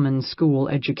his common school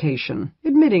education,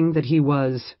 admitting that he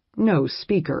was no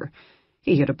speaker.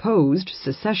 He had opposed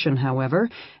secession, however,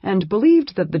 and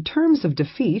believed that the terms of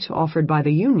defeat offered by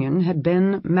the Union had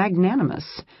been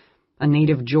magnanimous. A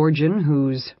native Georgian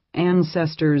whose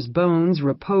ancestors' bones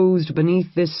reposed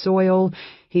beneath this soil,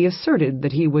 he asserted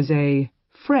that he was a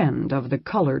friend of the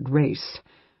colored race.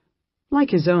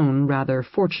 Like his own rather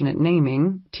fortunate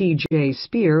naming, T.J.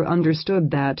 Speer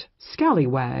understood that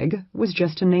scallywag was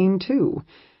just a name too.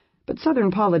 But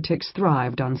Southern politics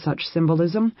thrived on such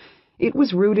symbolism. It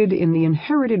was rooted in the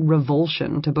inherited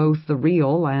revulsion to both the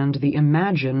real and the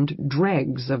imagined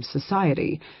dregs of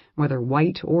society, whether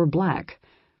white or black.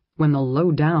 When the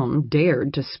low-down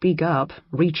dared to speak up,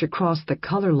 reach across the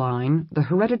color line, the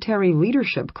hereditary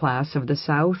leadership class of the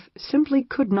South simply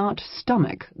could not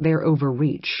stomach their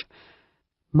overreach.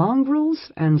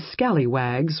 Mongrels and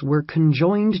scallywags were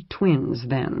conjoined twins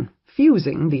then,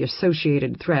 fusing the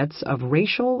associated threats of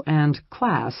racial and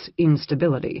class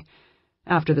instability.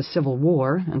 After the Civil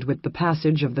War, and with the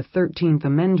passage of the 13th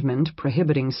Amendment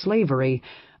prohibiting slavery,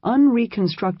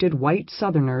 unreconstructed white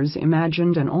Southerners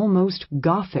imagined an almost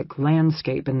Gothic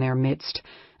landscape in their midst,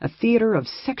 a theater of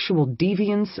sexual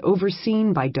deviance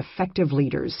overseen by defective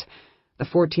leaders. The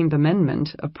 14th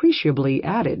Amendment appreciably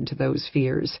added to those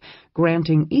fears,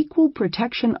 granting equal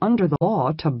protection under the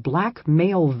law to black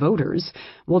male voters,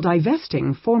 while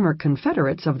divesting former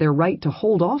Confederates of their right to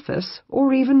hold office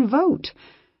or even vote.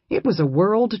 It was a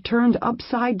world turned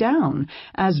upside down,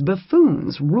 as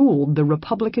buffoons ruled the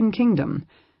Republican kingdom.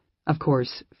 Of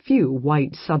course, few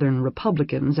white Southern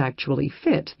Republicans actually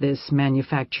fit this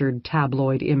manufactured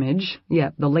tabloid image,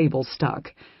 yet the label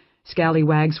stuck.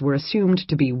 Scallywags were assumed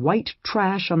to be white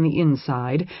trash on the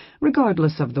inside,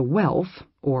 regardless of the wealth,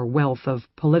 or wealth of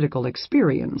political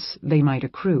experience, they might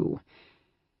accrue.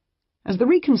 As the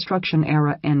Reconstruction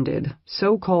era ended,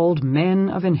 so-called men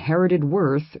of inherited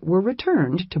worth were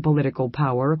returned to political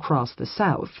power across the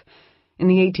South. In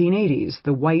the 1880s,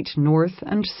 the white North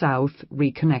and South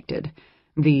reconnected.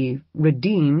 The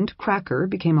redeemed cracker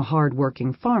became a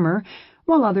hard-working farmer,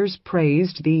 while others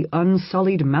praised the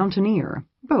unsullied mountaineer,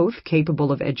 both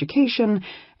capable of education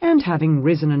and having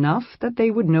risen enough that they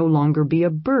would no longer be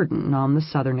a burden on the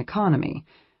Southern economy.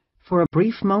 For a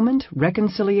brief moment,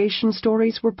 reconciliation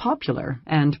stories were popular,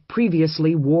 and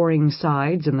previously warring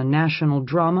sides in the national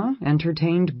drama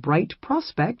entertained bright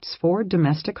prospects for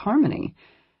domestic harmony.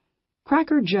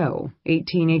 Cracker Joe,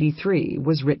 1883,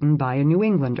 was written by a New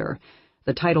Englander.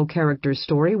 The title character's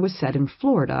story was set in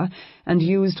Florida and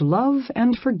used love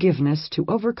and forgiveness to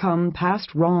overcome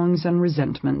past wrongs and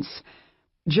resentments.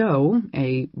 Joe,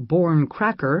 a born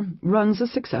cracker, runs a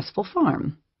successful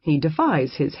farm. He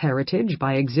defies his heritage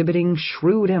by exhibiting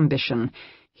shrewd ambition.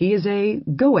 He is a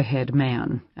go-ahead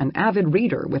man, an avid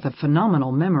reader with a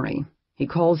phenomenal memory. He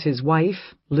calls his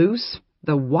wife, Luce,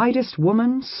 the whitest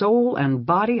woman, soul, and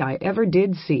body I ever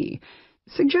did see,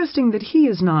 suggesting that he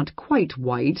is not quite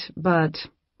white, but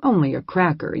only a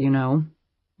cracker, you know.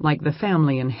 Like the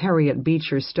family in Harriet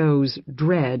Beecher Stowe's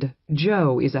Dread,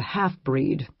 Joe is a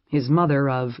half-breed, his mother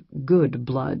of good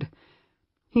blood.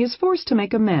 He is forced to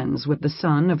make amends with the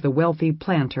son of the wealthy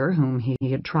planter whom he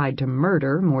had tried to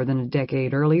murder more than a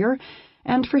decade earlier,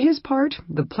 and for his part,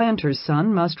 the planter's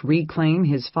son must reclaim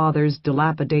his father's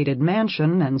dilapidated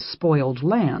mansion and spoiled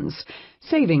lands,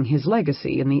 saving his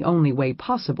legacy in the only way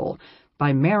possible,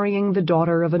 by marrying the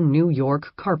daughter of a New York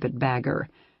carpetbagger.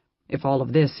 If all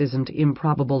of this isn't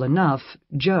improbable enough,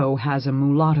 Joe has a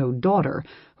mulatto daughter,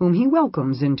 whom he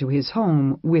welcomes into his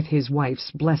home with his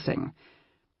wife's blessing.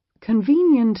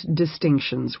 Convenient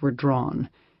distinctions were drawn.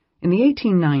 In the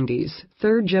 1890s,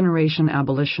 third-generation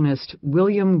abolitionist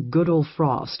William Goodell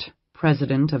Frost,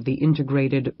 president of the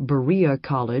integrated Berea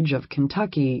College of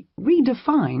Kentucky,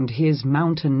 redefined his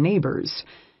mountain neighbors.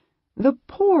 The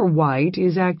poor white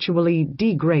is actually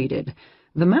degraded.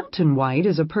 The mountain white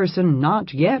is a person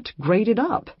not yet graded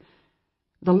up.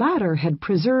 The latter had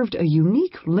preserved a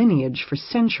unique lineage for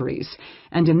centuries,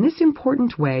 and in this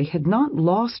important way had not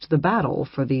lost the battle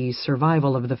for the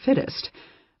survival of the fittest.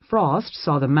 Frost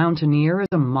saw the mountaineer as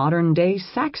a modern-day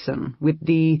Saxon, with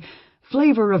the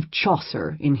flavor of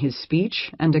Chaucer in his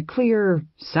speech and a clear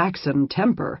Saxon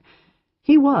temper.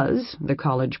 He was, the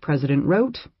college president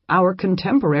wrote, our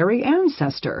contemporary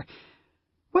ancestor.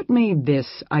 What made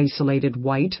this isolated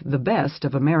white the best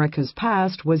of America's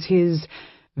past was his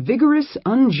vigorous,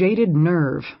 unjaded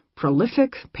nerve,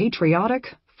 prolific,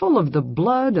 patriotic, full of the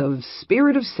blood of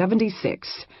Spirit of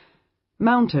 '76.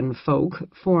 Mountain folk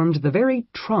formed the very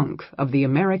trunk of the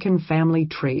American family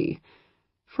tree.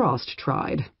 Frost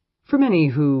tried. For many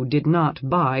who did not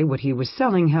buy what he was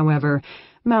selling, however,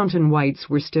 mountain whites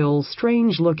were still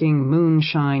strange-looking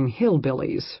moonshine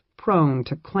hillbillies, prone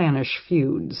to clannish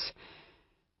feuds.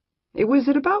 It was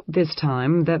at about this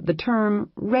time that the term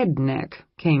redneck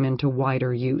came into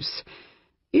wider use.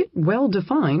 It well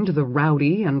defined the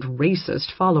rowdy and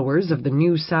racist followers of the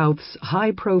New South's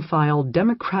high-profile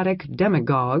Democratic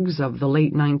demagogues of the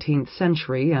late 19th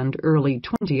century and early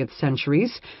 20th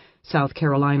centuries, South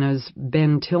Carolina's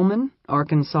Ben Tillman,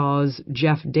 Arkansas's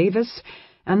Jeff Davis,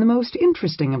 and the most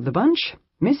interesting of the bunch,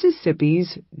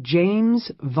 Mississippi's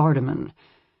James Vardaman.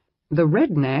 The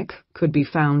redneck could be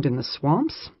found in the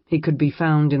swamps, he could be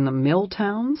found in the mill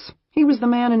towns. He was the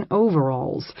man in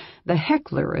overalls, the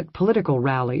heckler at political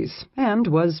rallies, and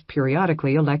was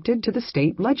periodically elected to the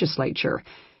state legislature.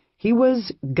 He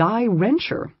was Guy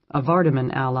Rencher, a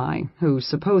Vardaman ally, who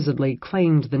supposedly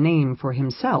claimed the name for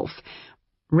himself,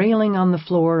 railing on the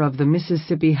floor of the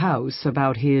Mississippi House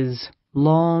about his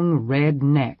long red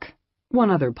neck.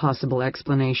 One other possible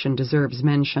explanation deserves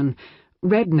mention.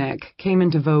 Redneck came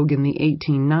into vogue in the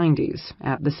 1890s,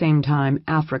 at the same time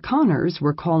Afrikaners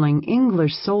were calling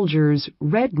English soldiers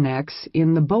rednecks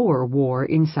in the Boer War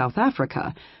in South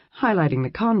Africa, highlighting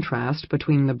the contrast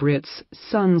between the Brit's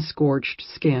sun-scorched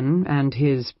skin and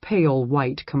his pale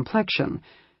white complexion.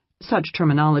 Such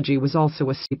terminology was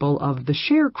also a staple of the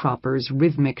sharecroppers'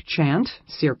 rhythmic chant,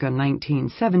 circa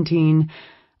 1917,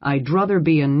 "I'd druther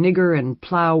be a nigger and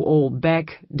plow old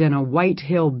Beck than a white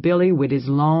hillbilly wid his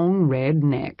long red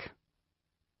neck."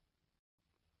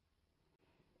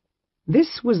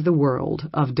 This was the world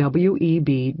of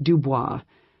W.E.B. Du Bois.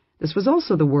 This was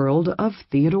also the world of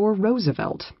Theodore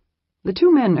Roosevelt. The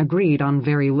two men agreed on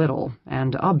very little,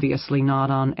 and obviously not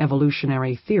on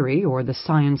evolutionary theory or the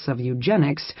science of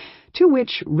eugenics, to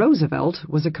which Roosevelt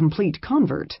was a complete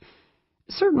convert.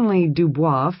 Certainly Du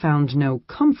Bois found no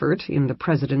comfort in the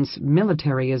president's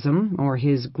militarism or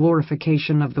his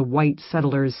glorification of the white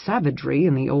settlers' savagery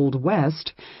in the Old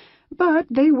West, but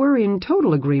they were in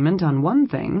total agreement on one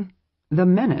thing: the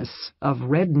menace of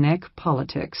redneck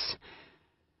politics.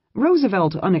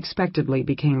 Roosevelt unexpectedly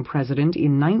became president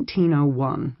in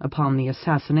 1901 upon the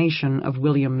assassination of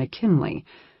William McKinley.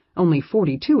 Only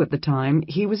 42 at the time,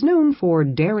 he was known for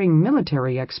daring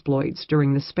military exploits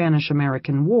during the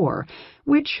Spanish-American War,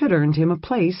 which had earned him a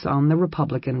place on the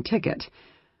Republican ticket.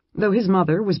 Though his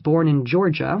mother was born in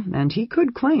Georgia and he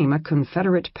could claim a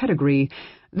Confederate pedigree,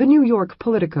 the New York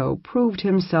Politico proved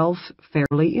himself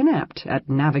fairly inept at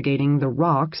navigating the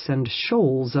rocks and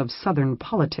shoals of Southern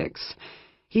politics.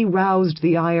 He roused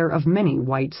the ire of many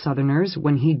white Southerners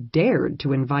when he dared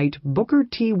to invite Booker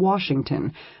T.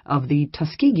 Washington of the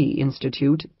Tuskegee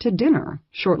Institute to dinner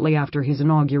shortly after his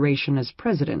inauguration as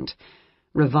president.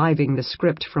 Reviving the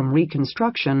script from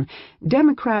Reconstruction,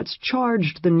 Democrats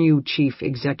charged the new chief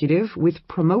executive with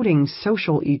promoting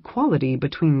social equality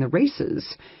between the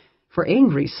races. For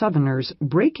angry Southerners,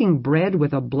 breaking bread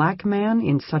with a black man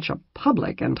in such a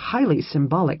public and highly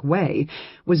symbolic way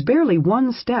was barely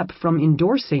one step from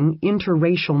endorsing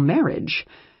interracial marriage.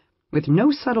 With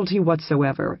no subtlety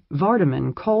whatsoever,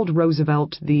 Vardaman called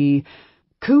Roosevelt the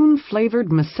coon-flavored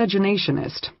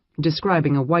miscegenationist,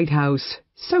 describing a White House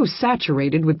so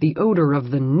saturated with the odor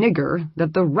of the nigger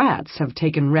that the rats have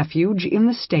taken refuge in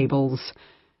the stables.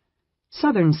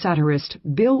 Southern satirist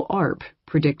Bill Arp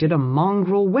predicted a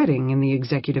mongrel wedding in the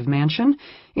executive mansion,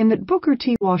 in that Booker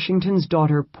T. Washington's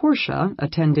daughter Portia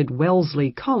attended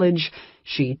Wellesley College.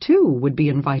 She, too, would be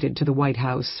invited to the White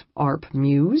House, Arp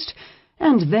mused,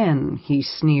 and then, he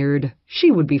sneered, she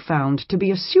would be found to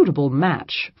be a suitable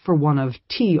match for one of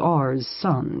T.R.'s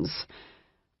sons.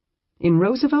 In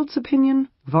Roosevelt's opinion,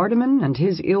 Vardaman and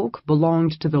his ilk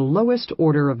belonged to the lowest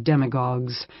order of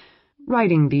demagogues.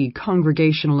 Writing the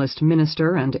Congregationalist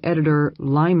minister and editor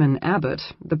Lyman Abbott,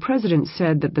 the president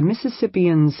said that the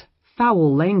Mississippians'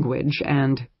 foul language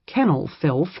and kennel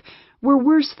filth were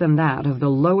worse than that of the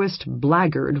lowest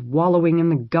blackguard wallowing in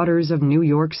the gutters of New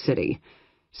York City.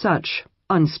 Such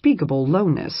unspeakable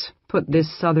lowness put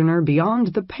this Southerner beyond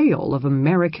the pale of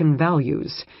American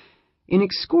values. In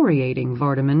excoriating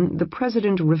Vardaman, the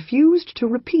president refused to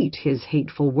repeat his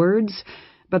hateful words,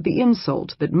 but the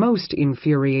insult that most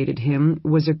infuriated him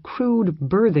was a crude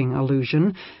birthing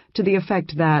allusion to the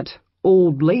effect that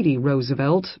Old Lady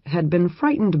Roosevelt had been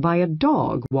frightened by a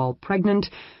dog while pregnant,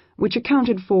 which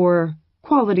accounted for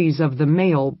qualities of the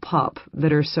male pup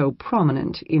that are so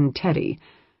prominent in Teddy.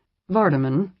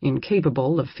 Vardaman,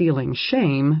 incapable of feeling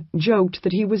shame, joked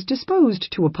that he was disposed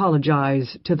to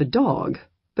apologize to the dog,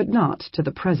 but not to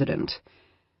the president.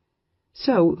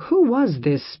 So, who was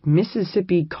this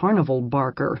Mississippi carnival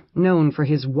barker, known for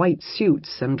his white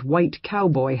suits and white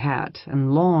cowboy hat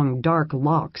and long, dark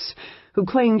locks, who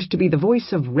claimed to be the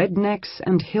voice of rednecks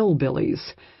and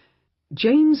hillbillies?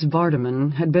 James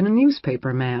Vardaman had been a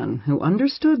newspaper man who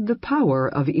understood the power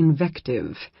of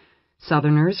invective.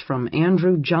 Southerners from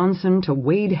Andrew Johnson to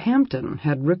Wade Hampton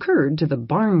had recurred to the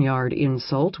barnyard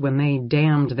insult when they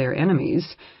damned their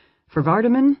enemies. For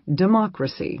Vardaman,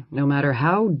 democracy, no matter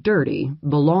how dirty,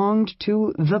 belonged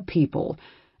to the people,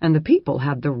 and the people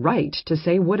had the right to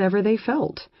say whatever they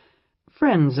felt.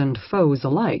 Friends and foes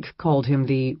alike called him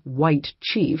the White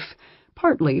Chief,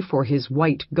 partly for his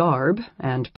white garb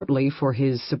and partly for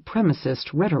his supremacist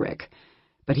rhetoric.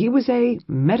 But he was a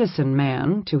medicine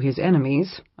man to his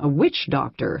enemies, a witch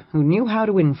doctor who knew how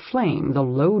to inflame the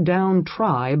low-down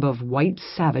tribe of white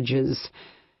savages.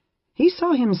 He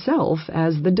saw himself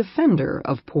as the defender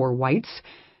of poor whites.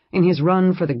 In his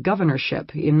run for the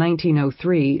governorship in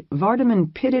 1903,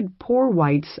 Vardaman pitted poor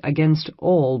whites against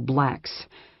all blacks.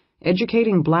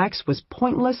 Educating blacks was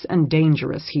pointless and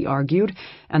dangerous, he argued,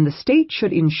 and the state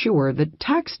should ensure that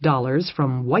tax dollars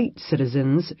from white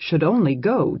citizens should only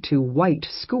go to white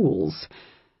schools.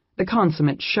 The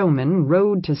consummate showman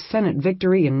rode to Senate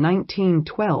victory in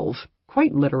 1912,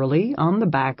 quite literally on the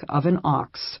back of an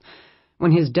ox.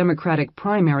 When his Democratic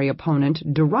primary opponent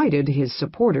derided his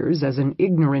supporters as an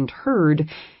ignorant herd,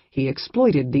 he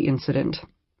exploited the incident.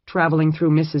 Traveling through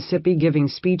Mississippi giving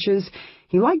speeches,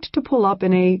 he liked to pull up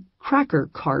in a cracker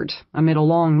cart amid a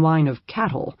long line of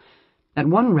cattle. At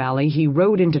one rally he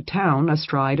rode into town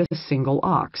astride a single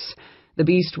ox. The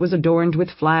beast was adorned with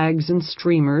flags and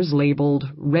streamers labeled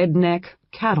redneck,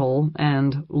 cattle,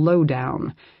 and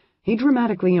lowdown. He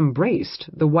dramatically embraced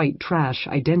the white trash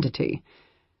identity.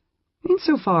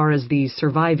 Insofar as the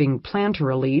surviving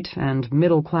planter elite and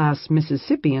middle-class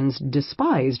Mississippians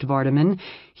despised Vardaman,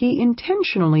 he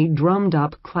intentionally drummed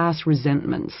up class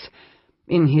resentments.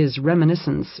 In his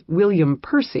reminiscence, William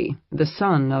Percy, the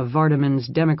son of Vardaman's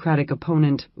Democratic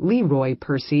opponent Leroy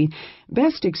Percy,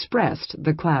 best expressed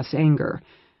the class anger.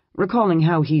 Recalling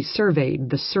how he surveyed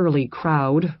the surly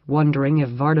crowd, wondering if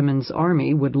Vardaman's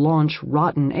army would launch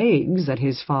rotten eggs at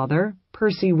his father,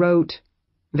 Percy wrote,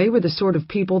 "They were the sort of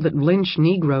people that lynch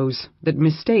Negroes, that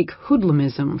mistake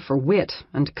hoodlumism for wit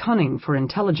and cunning for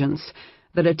intelligence,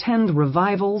 that attend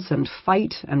revivals and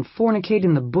fight and fornicate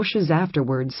in the bushes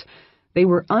afterwards. They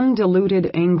were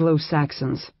undiluted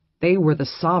Anglo-Saxons. They were the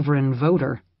sovereign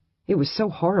voter. It was so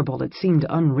horrible it seemed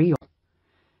unreal."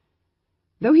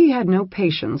 Though he had no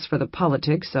patience for the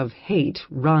politics of hate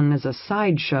run as a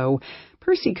sideshow,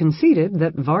 Percy conceded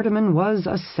that Vardaman was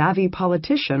a savvy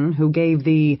politician who gave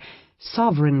the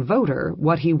sovereign voter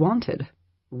what he wanted: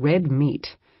 red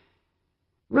meat.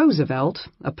 Roosevelt,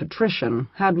 a patrician,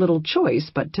 had little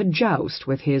choice but to joust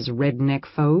with his redneck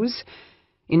foes.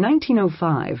 In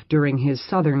 1905, during his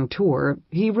Southern tour,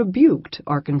 he rebuked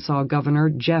Arkansas Governor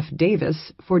Jeff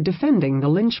Davis for defending the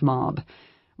lynch mob.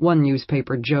 One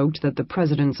newspaper joked that the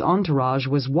president's entourage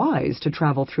was wise to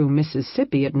travel through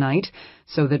Mississippi at night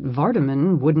so that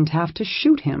Vardaman wouldn't have to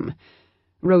shoot him.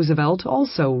 Roosevelt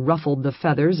also ruffled the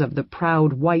feathers of the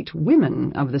proud white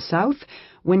women of the South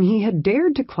when he had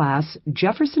dared to class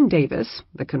Jefferson Davis,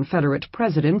 the Confederate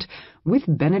president, with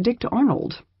Benedict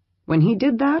Arnold. When he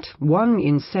did that, one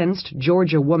incensed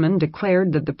Georgia woman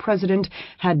declared that the president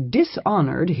had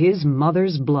dishonored his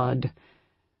mother's blood.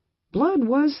 Blood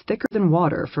was thicker than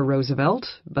water for Roosevelt,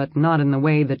 but not in the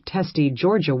way the testy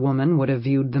Georgia woman would have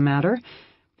viewed the matter.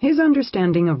 His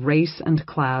understanding of race and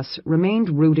class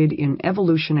remained rooted in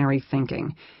evolutionary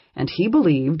thinking, and he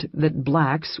believed that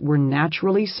blacks were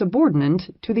naturally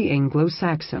subordinate to the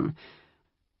Anglo-Saxon.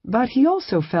 But he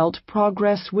also felt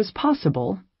progress was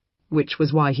possible, which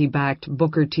was why he backed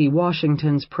Booker T.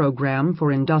 Washington's program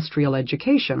for industrial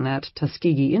education at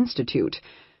Tuskegee Institute.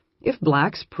 If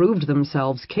blacks proved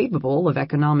themselves capable of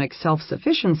economic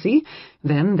self-sufficiency,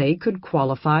 then they could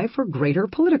qualify for greater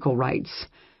political rights.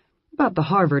 But the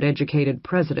Harvard-educated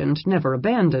president never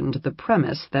abandoned the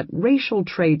premise that racial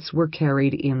traits were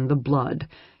carried in the blood,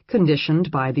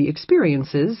 conditioned by the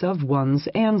experiences of one's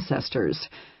ancestors.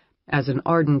 As an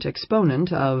ardent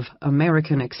exponent of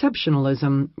American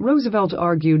exceptionalism, Roosevelt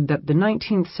argued that the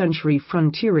 19th century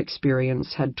frontier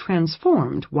experience had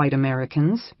transformed white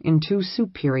Americans into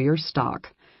superior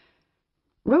stock.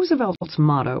 Roosevelt's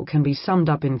motto can be summed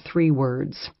up in 3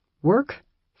 words: work,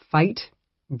 fight,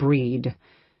 breed.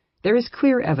 There is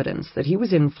clear evidence that he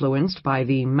was influenced by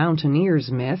the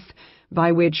mountaineer's myth,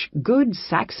 by which good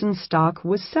Saxon stock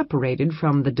was separated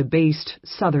from the debased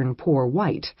Southern poor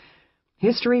white.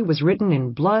 History was written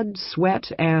in blood,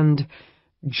 sweat, and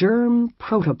germ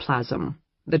protoplasm,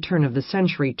 the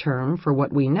turn-of-the-century term for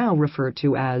what we now refer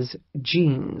to as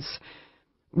genes.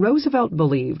 Roosevelt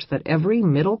believed that every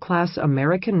middle-class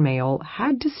American male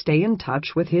had to stay in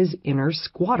touch with his inner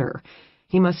squatter.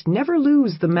 He must never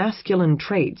lose the masculine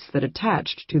traits that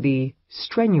attached to the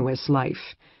strenuous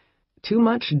life. Too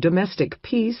much domestic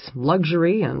peace,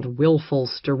 luxury, and willful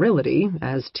sterility,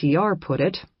 as T.R. put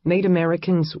it, made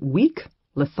Americans weak,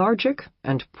 lethargic,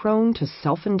 and prone to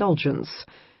self-indulgence.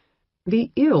 The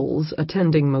ills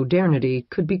attending modernity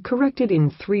could be corrected in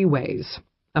 3 ways.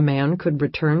 A man could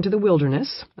return to the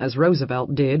wilderness, as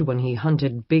Roosevelt did when he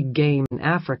hunted big game in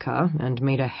Africa and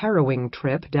made a harrowing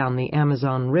trip down the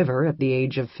Amazon River at the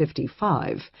age of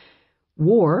 55.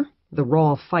 War, the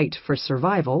raw fight for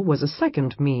survival, was a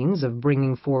second means of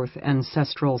bringing forth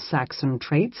ancestral Saxon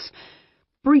traits.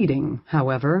 Breeding,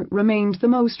 however, remained the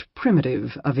most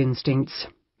primitive of instincts.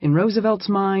 In Roosevelt's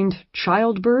mind,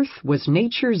 childbirth was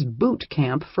nature's boot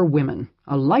camp for women,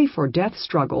 a life-or-death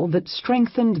struggle that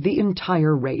strengthened the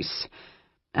entire race.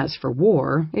 As for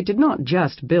war, it did not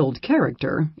just build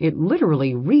character, it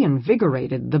literally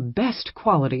reinvigorated the best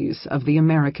qualities of the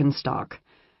American stock.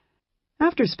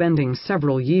 After spending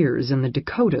several years in the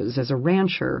Dakotas as a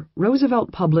rancher,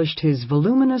 Roosevelt published his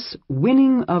voluminous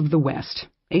Winning of the West,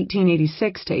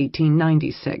 1886 to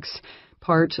 1896,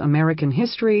 part American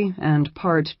history and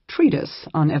part treatise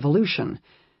on evolution.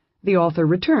 The author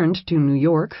returned to New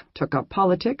York, took up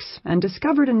politics, and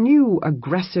discovered a new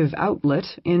aggressive outlet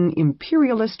in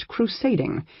imperialist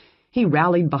crusading. He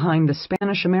rallied behind the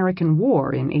Spanish-American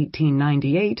War in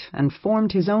 1898 and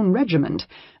formed his own regiment,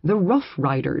 the Rough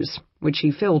Riders, which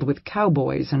he filled with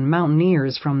cowboys and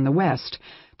mountaineers from the West,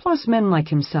 plus men like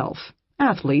himself,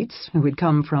 athletes who had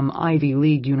come from Ivy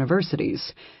League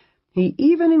universities. He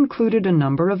even included a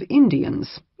number of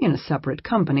Indians, in a separate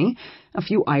company, a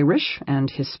few Irish and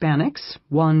Hispanics,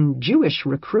 1 Jewish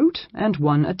recruit, and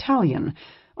 1 Italian,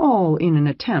 all in an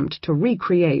attempt to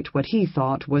recreate what he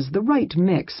thought was the right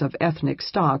mix of ethnic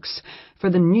stocks for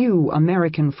the new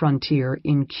American frontier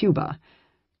in Cuba.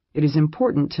 It is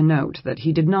important to note that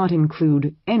he did not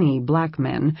include any black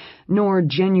men, nor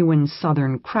genuine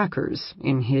Southern crackers,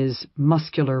 in his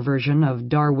muscular version of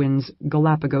Darwin's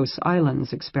Galapagos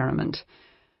Islands experiment.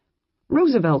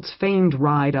 Roosevelt's famed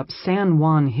ride up San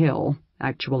Juan Hill,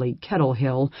 actually Kettle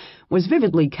Hill, was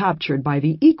vividly captured by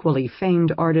the equally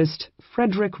famed artist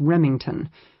Frederick Remington.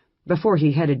 Before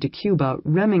he headed to Cuba,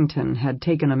 Remington had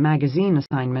taken a magazine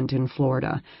assignment in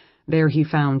Florida. There he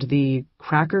found the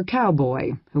cracker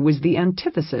cowboy, who was the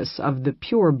antithesis of the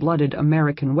pure-blooded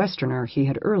American Westerner he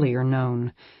had earlier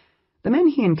known. The men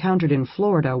he encountered in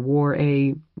Florida wore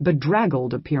a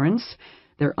bedraggled appearance.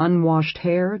 Their unwashed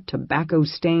hair,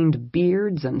 tobacco-stained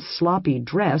beards, and sloppy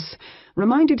dress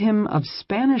reminded him of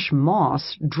Spanish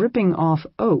moss dripping off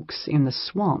oaks in the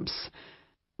swamps.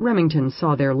 Remington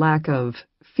saw their lack of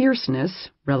fierceness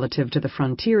relative to the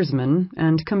frontiersmen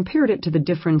and compared it to the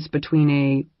difference between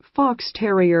a fox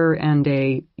terrier and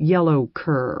a yellow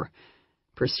cur.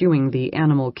 Pursuing the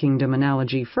animal kingdom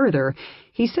analogy further,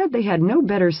 he said they had no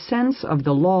better sense of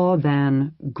the law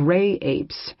than gray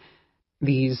apes.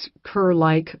 These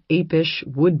cur-like, apish,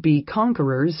 would-be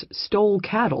conquerors stole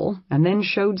cattle and then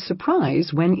showed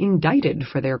surprise when indicted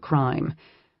for their crime.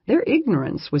 Their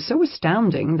ignorance was so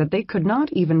astounding that they could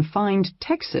not even find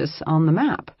Texas on the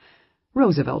map.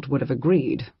 Roosevelt would have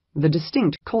agreed. The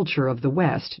distinct culture of the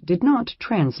West did not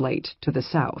translate to the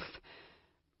South.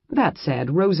 That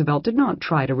said, Roosevelt did not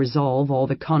try to resolve all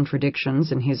the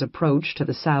contradictions in his approach to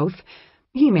the South.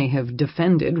 He may have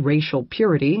defended racial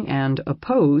purity and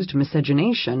opposed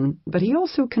miscegenation, but he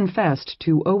also confessed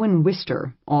to Owen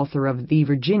Wister, author of The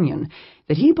Virginian,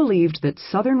 that he believed that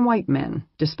Southern white men,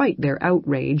 despite their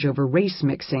outrage over race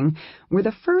mixing, were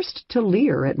the first to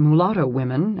leer at mulatto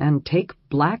women and take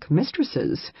black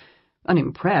mistresses.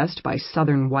 Unimpressed by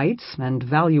Southern whites and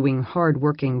valuing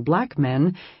hard-working black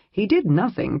men, he did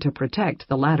nothing to protect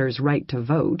the latter's right to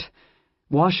vote.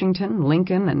 Washington,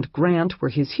 Lincoln, and Grant were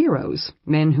his heroes,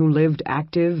 men who lived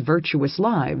active, virtuous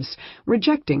lives,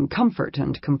 rejecting comfort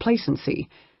and complacency.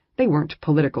 They weren't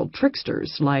political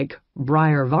tricksters like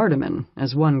Breyer Vardaman,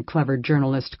 as one clever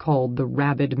journalist called the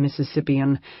rabid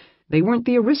Mississippian. They weren't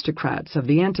the aristocrats of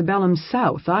the antebellum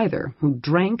South either, who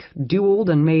drank, dueled,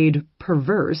 and made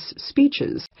perverse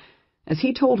speeches. As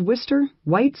he told Wister,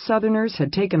 white Southerners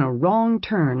had taken a wrong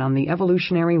turn on the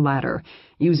evolutionary ladder,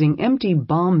 using empty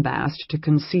bombast to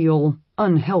conceal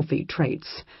unhealthy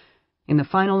traits. In the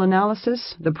final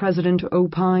analysis, the president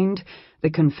opined, the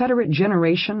Confederate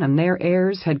generation and their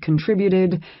heirs had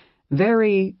contributed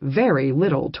very, very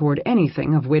little toward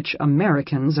anything of which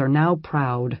Americans are now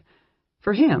proud.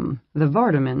 For him, the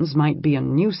Vardamans might be a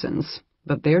nuisance,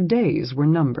 but their days were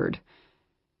numbered.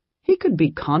 He could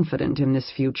be confident in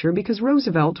this future because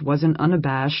Roosevelt was an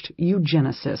unabashed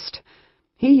eugenicist.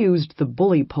 He used the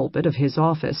bully pulpit of his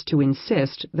office to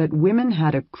insist that women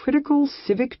had a critical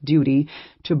civic duty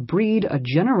to breed a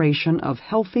generation of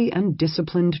healthy and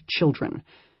disciplined children.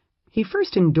 He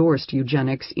first endorsed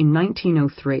eugenics in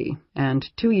 1903, and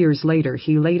 2 years later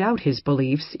he laid out his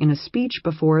beliefs in a speech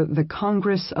before the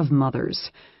Congress of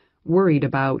Mothers. Worried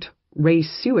about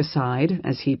race suicide,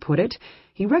 as he put it,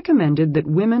 he recommended that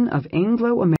women of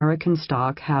Anglo-American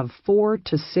stock have 4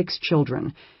 to 6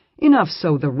 children, enough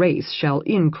so the race shall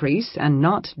increase and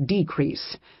not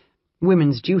decrease.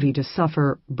 Women's duty to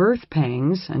suffer birth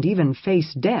pangs and even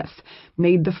face death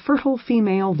made the fertile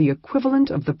female the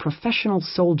equivalent of the professional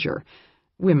soldier.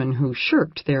 Women who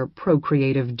shirked their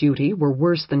procreative duty were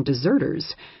worse than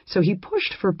deserters, so he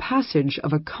pushed for passage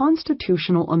of a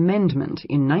constitutional amendment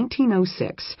in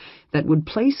 1906 that would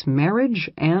place marriage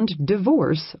and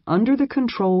divorce under the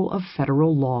control of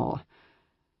federal law.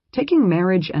 Taking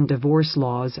marriage and divorce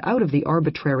laws out of the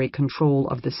arbitrary control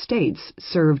of the states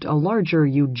served a larger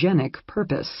eugenic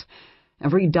purpose.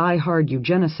 Every die-hard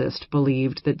eugenicist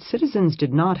believed that citizens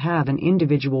did not have an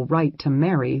individual right to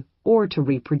marry or to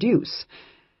reproduce.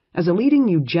 As a leading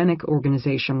eugenic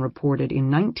organization reported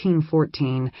in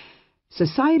 1914,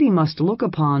 society must look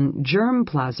upon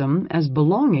germplasm as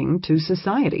belonging to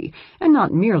society, and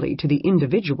not merely to the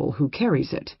individual who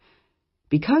carries it.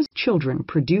 Because children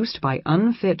produced by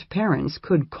unfit parents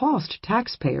could cost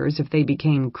taxpayers if they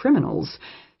became criminals,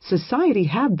 society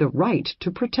had the right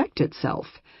to protect itself.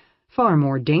 Far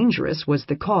more dangerous was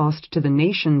the cost to the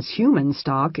nation's human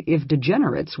stock if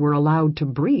degenerates were allowed to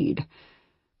breed.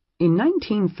 In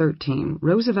 1913,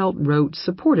 Roosevelt wrote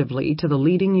supportively to the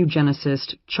leading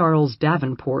eugenicist Charles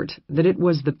Davenport that it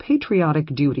was the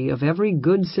patriotic duty of every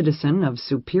good citizen of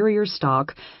superior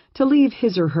stock to leave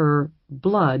his or her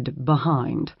blood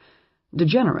behind.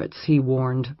 Degenerates, he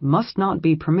warned, must not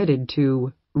be permitted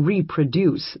to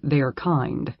reproduce their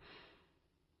kind.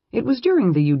 It was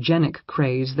during the eugenic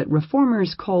craze that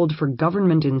reformers called for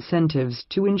government incentives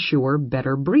to ensure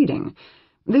better breeding.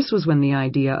 This was when the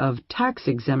idea of tax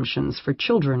exemptions for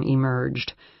children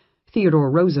emerged. Theodore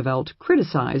Roosevelt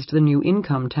criticized the new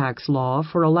income tax law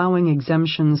for allowing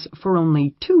exemptions for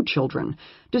only 2 children,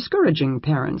 discouraging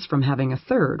parents from having a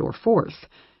 3rd or 4th.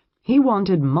 He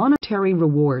wanted monetary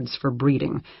rewards for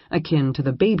breeding, akin to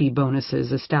the baby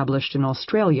bonuses established in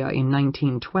Australia in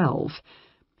 1912.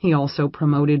 He also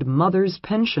promoted mothers'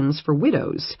 pensions for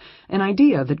widows, an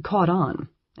idea that caught on.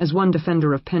 As one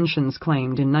defender of pensions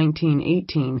claimed in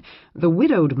 1918, the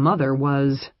widowed mother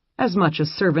was as much a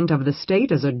servant of the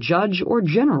state as a judge or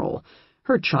general.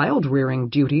 Her child-rearing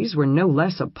duties were no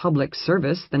less a public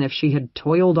service than if she had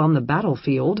toiled on the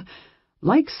battlefield.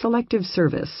 Like selective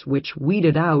service, which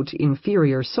weeded out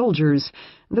inferior soldiers,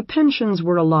 the pensions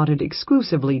were allotted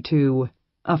exclusively to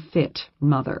a fit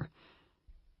mother.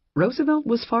 Roosevelt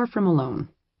was far from alone.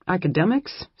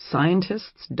 Academics,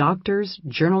 scientists, doctors,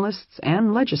 journalists,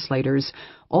 and legislators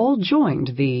all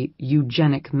joined the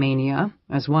eugenic mania,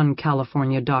 as one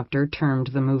California doctor termed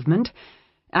the movement.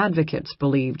 Advocates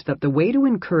believed that the way to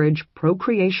encourage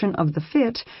procreation of the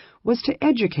fit was to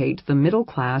educate the middle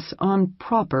class on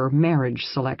proper marriage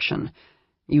selection.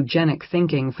 Eugenic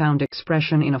thinking found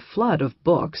expression in a flood of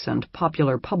books and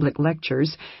popular public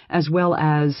lectures, as well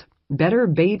as better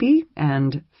baby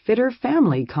and fitter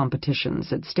family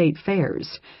competitions at state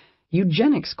fairs.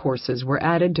 Eugenics courses were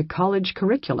added to college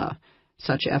curricula.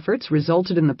 Such efforts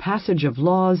resulted in the passage of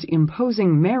laws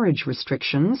imposing marriage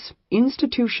restrictions,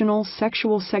 institutional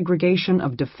sexual segregation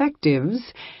of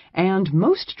defectives, and,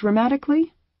 most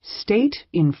dramatically,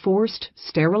 state-enforced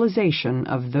sterilization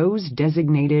of those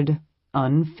designated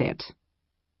unfit.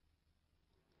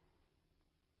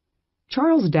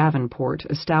 Charles Davenport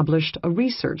established a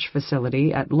research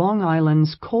facility at Long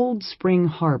Island's Cold Spring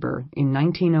Harbor in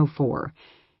 1904.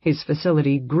 His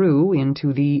facility grew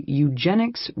into the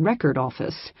Eugenics Record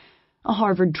Office. A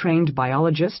Harvard-trained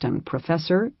biologist and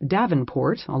professor,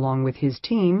 Davenport, along with his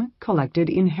team, collected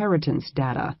inheritance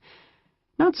data.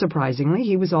 Not surprisingly,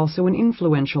 he was also an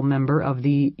influential member of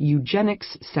the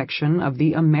Eugenics section of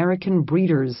the American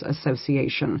Breeders'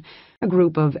 Association, a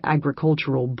group of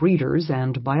agricultural breeders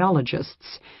and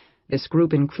biologists. This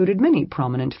group included many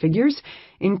prominent figures,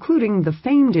 including the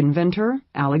famed inventor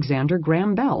Alexander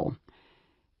Graham Bell.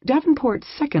 Davenport's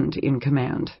second in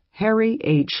command, Harry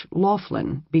H.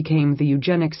 Laughlin became the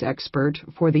eugenics expert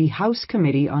for the House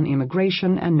Committee on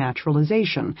Immigration and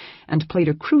Naturalization and played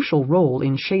a crucial role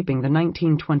in shaping the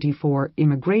 1924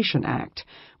 Immigration Act,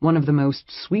 one of the most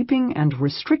sweeping and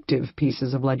restrictive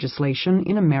pieces of legislation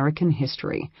in American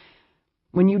history.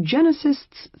 When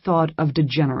eugenicists thought of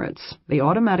degenerates, they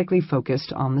automatically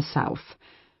focused on the South.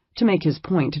 To make his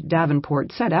point,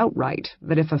 Davenport said outright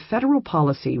that if a federal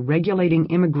policy regulating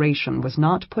immigration was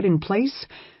not put in place,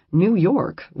 New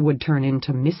York would turn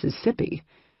into Mississippi.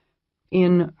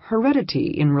 In Heredity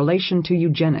in Relation to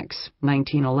Eugenics,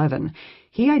 1911,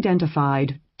 he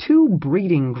identified two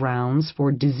breeding grounds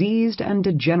for diseased and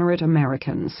degenerate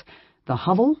Americans, the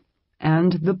hovel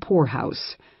and the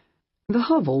poorhouse. The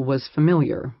hovel was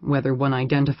familiar, whether one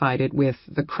identified it with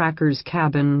the cracker's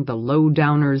cabin, the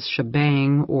low-downers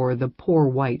shebang, or the poor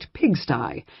white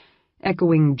pigsty.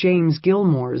 Echoing James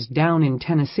Gilmore's Down in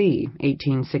Tennessee,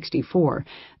 1864,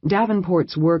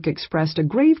 Davenport's work expressed a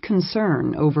grave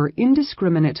concern over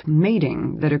indiscriminate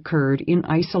mating that occurred in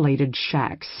isolated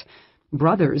shacks.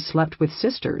 Brothers slept with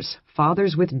sisters,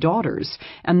 fathers with daughters,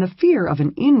 and the fear of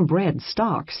an inbred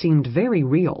stock seemed very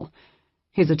real.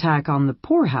 His attack on the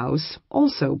poorhouse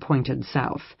also pointed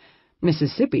south.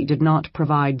 Mississippi did not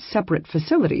provide separate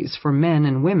facilities for men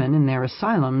and women in their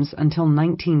asylums until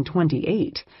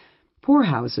 1928.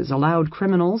 Poorhouses allowed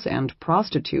criminals and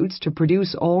prostitutes to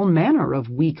produce all manner of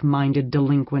weak-minded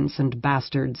delinquents and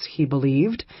bastards, he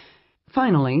believed.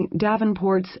 Finally,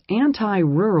 Davenport's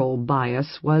anti-rural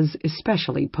bias was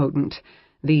especially potent.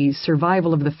 The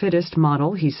survival of the fittest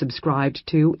model he subscribed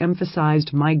to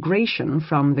emphasized migration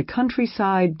from the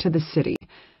countryside to the city.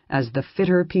 As the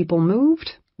fitter people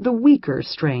moved, the weaker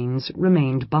strains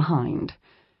remained behind.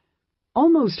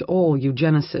 Almost all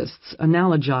eugenicists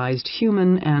analogized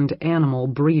human and animal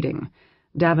breeding.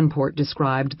 Davenport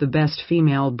described the best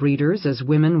female breeders as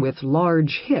women with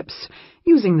large hips,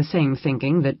 using the same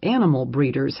thinking that animal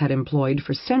breeders had employed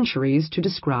for centuries to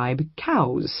describe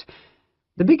cows.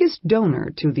 The biggest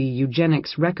donor to the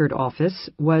Eugenics Record Office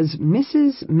was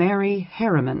Mrs. Mary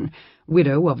Harriman,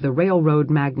 widow of the railroad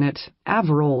magnate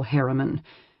Averell Harriman.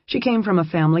 She came from a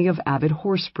family of avid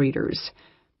horse breeders.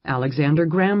 Alexander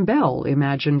Graham Bell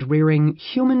imagined rearing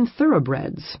human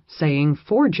thoroughbreds, saying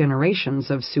 4 generations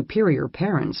of superior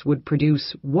parents would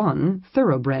produce 1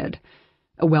 thoroughbred.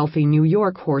 A wealthy New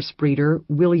York horse breeder,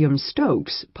 William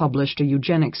Stokes, published a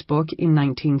eugenics book in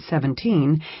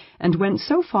 1917 and went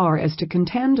so far as to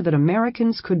contend that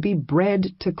Americans could be bred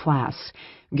to class,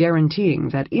 guaranteeing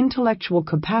that intellectual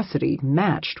capacity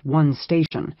matched one's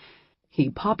station. He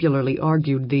popularly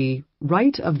argued the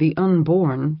right of the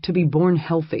unborn to be born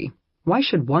healthy. Why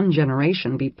should one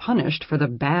generation be punished for the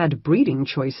bad breeding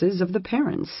choices of the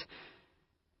parents?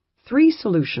 3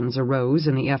 solutions arose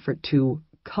in the effort to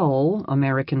cull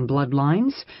American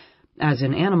bloodlines. As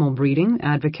in animal breeding,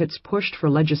 advocates pushed for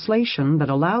legislation that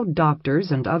allowed doctors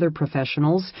and other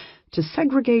professionals to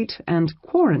segregate and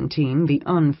quarantine the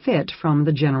unfit from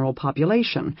the general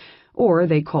population, or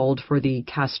they called for the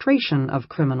castration of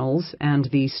criminals and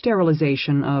the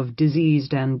sterilization of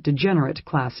diseased and degenerate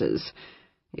classes.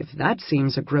 If that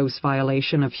seems a gross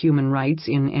violation of human rights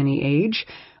in any age,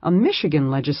 a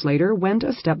Michigan legislator went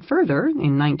a step further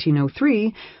in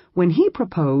 1903 when he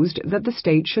proposed that the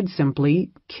state should simply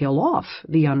kill off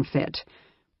the unfit.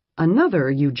 Another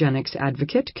eugenics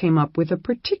advocate came up with a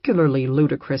particularly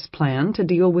ludicrous plan to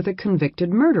deal with a convicted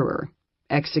murderer: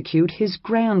 execute his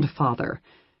grandfather.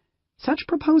 Such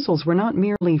proposals were not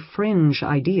merely fringe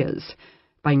ideas.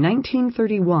 By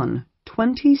 1931,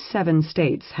 27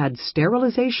 states had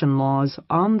sterilization laws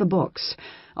on the books,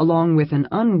 along with an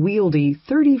unwieldy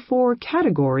 34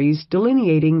 categories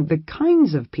delineating the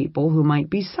kinds of people who might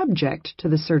be subject to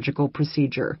the surgical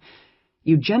procedure.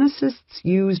 Eugenicists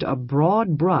used a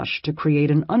broad brush to create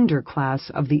an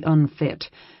underclass of the unfit,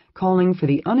 calling for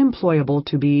the unemployable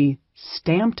to be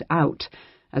stamped out,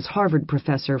 as Harvard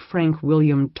professor Frank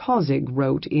William Taussig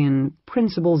wrote in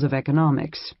Principles of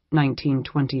Economics,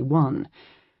 1921.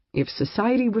 If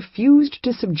society refused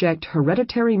to subject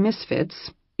hereditary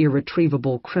misfits,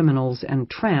 irretrievable criminals and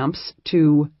tramps,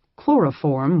 to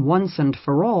chloroform once and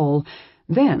for all,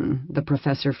 then, the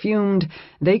professor fumed,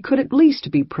 they could at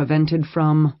least be prevented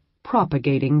from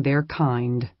propagating their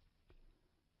kind.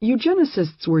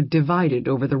 Eugenicists were divided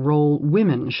over the role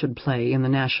women should play in the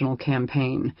national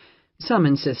campaign. Some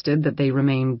insisted that they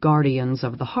remain guardians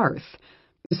of the hearth.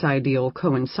 This ideal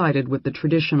coincided with the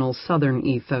traditional Southern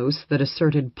ethos that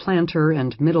asserted planter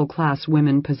and middle-class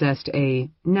women possessed a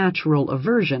natural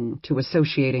aversion to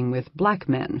associating with black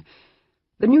men.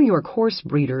 The New York horse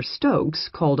breeder Stokes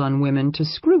called on women to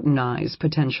scrutinize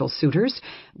potential suitors,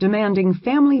 demanding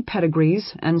family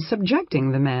pedigrees and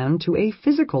subjecting the man to a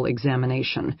physical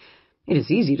examination. It is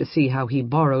easy to see how he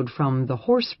borrowed from the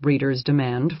horse breeder's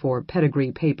demand for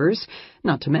pedigree papers,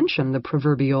 not to mention the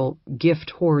proverbial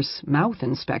gift horse mouth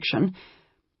inspection.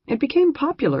 It became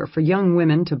popular for young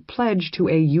women to pledge to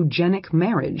a eugenic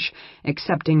marriage,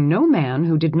 accepting no man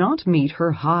who did not meet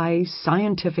her high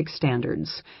scientific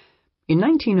standards. In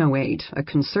 1908, a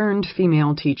concerned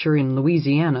female teacher in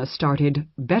Louisiana started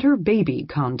Better Baby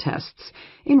contests,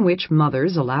 in which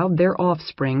mothers allowed their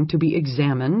offspring to be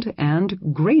examined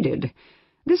and graded.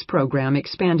 This program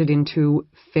expanded into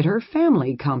Fitter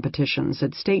Family competitions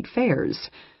at state fairs.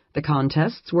 The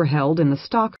contests were held in the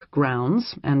stock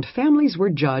grounds, and families were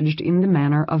judged in the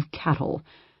manner of cattle.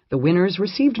 The winners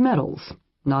received medals,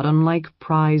 not unlike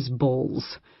prize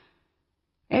bulls.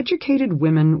 Educated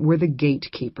women were the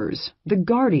gatekeepers, the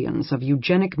guardians of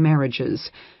eugenic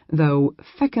marriages, though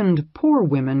fecund poor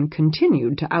women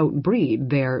continued to outbreed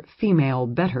their female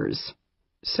betters.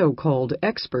 So-called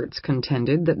experts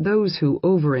contended that those who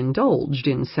overindulged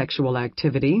in sexual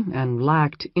activity and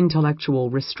lacked intellectual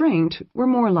restraint were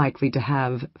more likely to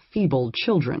have feeble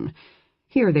children.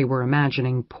 Here they were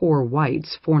imagining poor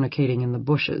whites fornicating in the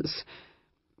bushes.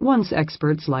 Once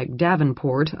experts like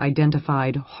Davenport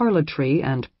identified harlotry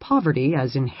and poverty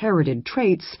as inherited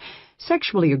traits,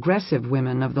 sexually aggressive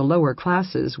women of the lower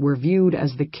classes were viewed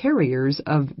as the carriers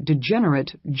of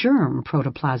degenerate germ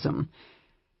protoplasm.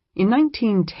 In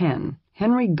 1910,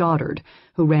 Henry Goddard,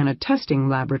 who ran a testing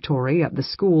laboratory at the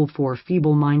School for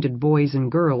Feeble-Minded Boys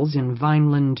and Girls in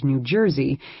Vineland, New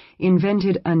Jersey,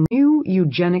 invented a new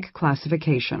eugenic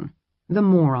classification, the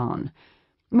moron.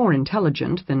 More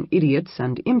intelligent than idiots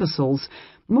and imbeciles,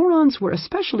 morons were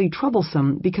especially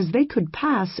troublesome because they could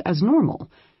pass as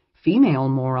normal. Female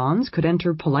morons could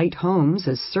enter polite homes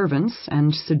as servants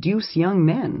and seduce young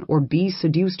men or be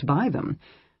seduced by them.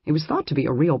 It was thought to be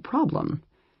a real problem.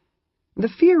 The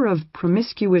fear of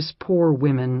promiscuous poor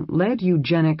women led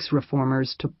eugenics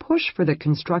reformers to push for the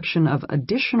construction of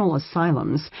additional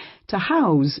asylums to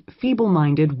house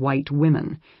feeble-minded white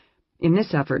women. In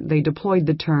this effort, they deployed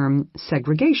the term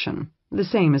segregation, the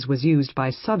same as was used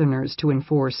by Southerners to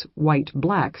enforce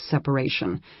white-black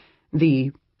separation.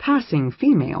 The passing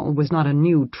female was not a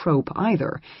new trope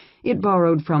either. It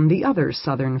borrowed from the other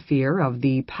Southern fear of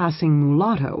the passing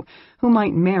mulatto, who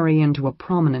might marry into a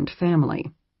prominent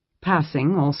family.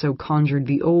 Passing also conjured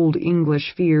the old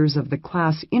English fears of the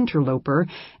class interloper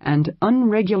and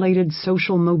unregulated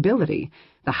social mobility,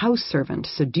 the house servant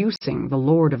seducing the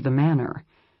lord of the manor.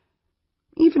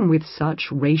 Even with such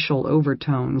racial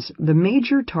overtones, the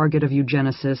major target of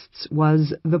eugenicists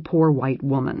was the poor white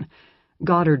woman.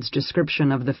 Goddard's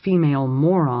description of the female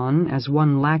moron as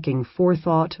one lacking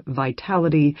forethought,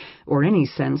 vitality, or any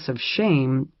sense of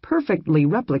shame perfectly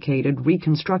replicated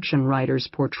Reconstruction writers'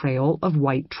 portrayal of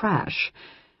white trash.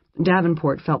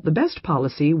 Davenport felt the best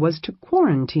policy was to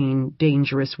quarantine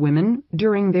dangerous women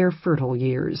during their fertile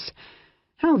years.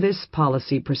 How this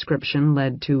policy prescription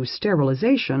led to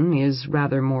sterilization is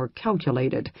rather more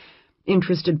calculated.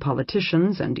 Interested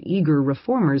politicians and eager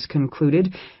reformers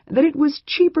concluded that it was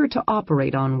cheaper to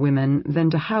operate on women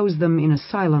than to house them in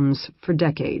asylums for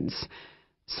decades.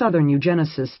 Southern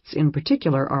eugenicists in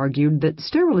particular argued that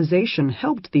sterilization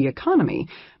helped the economy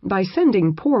by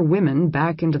sending poor women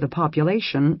back into the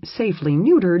population safely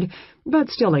neutered but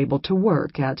still able to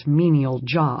work at menial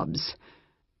jobs.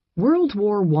 World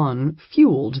War I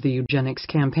fueled the eugenics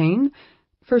campaign.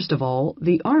 First of all,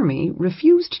 the Army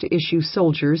refused to issue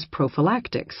soldiers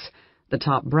prophylactics. The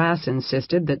top brass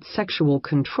insisted that sexual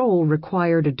control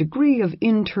required a degree of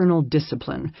internal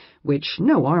discipline, which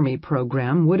no Army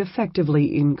program would effectively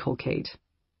inculcate.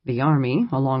 The Army,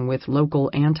 along with local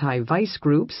anti-vice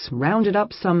groups, rounded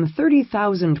up some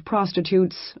 30,000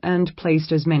 prostitutes and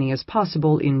placed as many as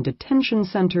possible in detention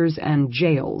centers and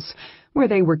jails, where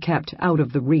they were kept out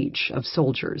of the reach of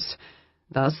soldiers.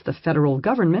 Thus, the federal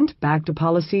government backed a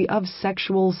policy of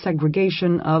sexual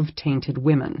segregation of tainted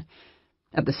women.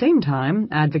 At the same time,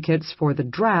 advocates for the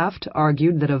draft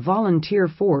argued that a volunteer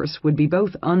force would be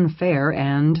both unfair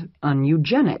and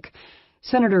uneugenic.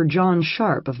 Senator John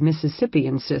Sharp of Mississippi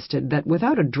insisted that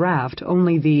without a draft,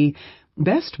 only the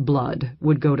best blood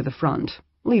would go to the front,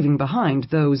 leaving behind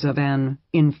those of an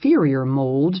inferior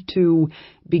mold to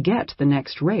beget the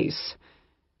next race.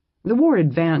 The war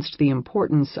advanced the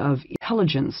importance of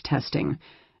intelligence testing.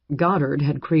 Goddard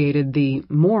had created the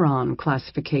moron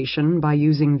classification by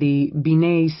using the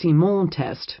Binet-Simon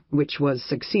test, which was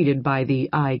succeeded by the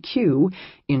IQ,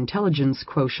 Intelligence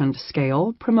Quotient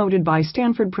Scale, promoted by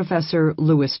Stanford professor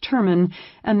Lewis Terman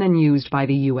and then used by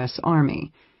the U.S.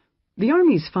 Army. The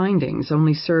Army's findings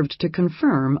only served to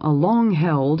confirm a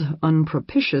long-held,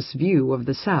 unpropitious view of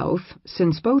the South,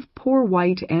 since both poor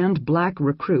white and black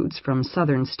recruits from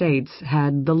southern states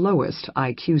had the lowest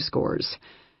IQ scores.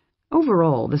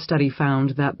 Overall, the study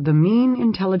found that the mean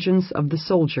intelligence of the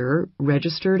soldier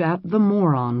registered at the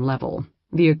moron level,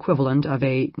 the equivalent of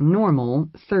a normal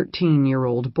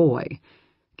 13-year-old boy.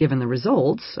 Given the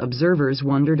results, observers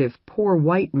wondered if poor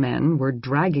white men were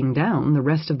dragging down the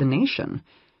rest of the nation.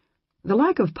 The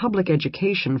lack of public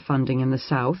education funding in the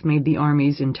South made the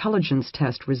Army's intelligence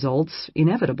test results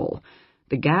inevitable.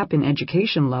 The gap in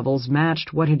education levels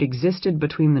matched what had existed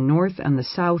between the North and the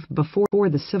South before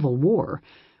the Civil War.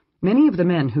 Many of the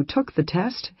men who took the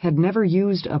test had never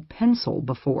used a pencil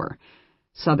before.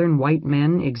 Southern white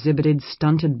men exhibited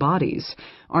stunted bodies.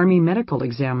 Army medical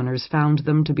examiners found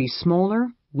them to be smaller,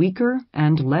 weaker,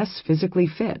 and less physically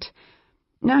fit.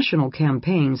 National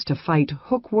campaigns to fight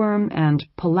hookworm and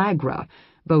pellagra,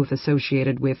 both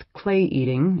associated with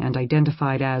clay-eating and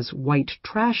identified as white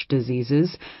trash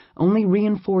diseases, only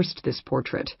reinforced this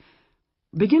portrait.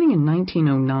 Beginning in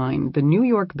 1909, the New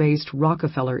York-based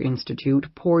Rockefeller Institute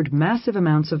poured massive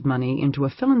amounts of money into a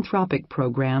philanthropic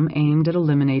program aimed at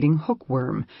eliminating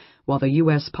hookworm, while the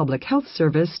U.S. Public Health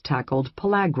Service tackled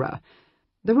pellagra.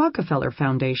 The Rockefeller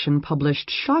Foundation published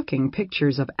shocking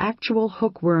pictures of actual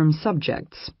hookworm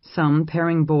subjects, some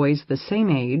pairing boys the same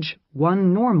age,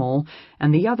 one normal,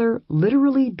 and the other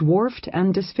literally dwarfed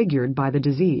and disfigured by the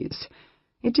disease.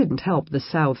 It didn't help the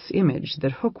South's image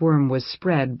that hookworm was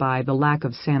spread by the lack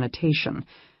of sanitation.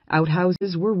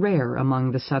 Outhouses were rare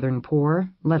among the Southern poor,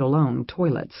 let alone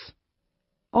toilets.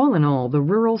 All in all, the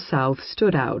rural South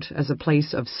stood out as a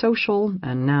place of social,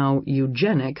 and now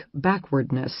eugenic,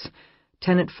 backwardness.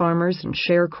 Tenant farmers and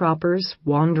sharecroppers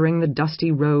wandering the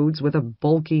dusty roads with a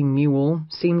bulky mule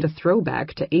seemed a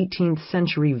throwback to 18th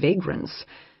century vagrants.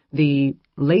 The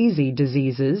lazy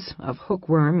diseases of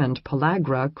hookworm and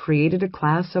pellagra created a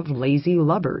class of lazy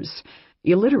lubbers.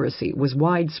 Illiteracy was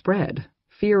widespread.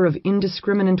 Fear of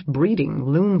indiscriminate breeding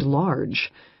loomed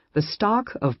large. The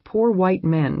stock of poor white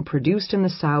men produced in the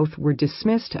South were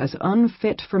dismissed as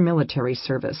unfit for military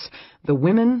service, the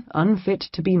women unfit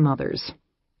to be mothers.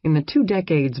 In the 2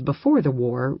 decades before the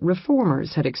war,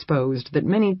 reformers had exposed that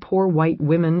many poor white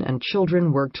women and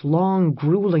children worked long,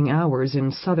 grueling hours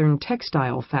in Southern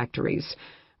textile factories.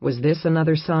 Was this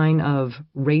another sign of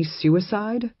race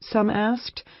suicide, some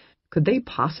asked? Could they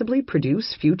possibly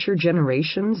produce future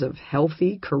generations of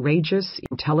healthy, courageous,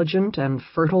 intelligent, and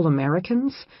fertile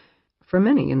Americans? For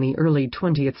many in the early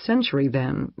 20th century,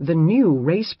 then, the new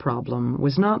race problem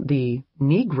was not the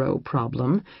Negro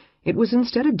problem. It was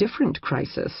instead a different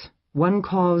crisis, one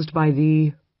caused by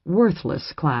the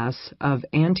worthless class of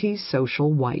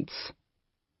anti-social whites.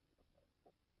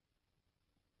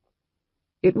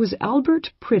 It was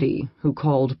Albert Priddy who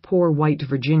called poor white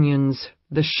Virginians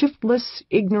the shiftless,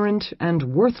 ignorant,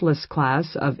 and worthless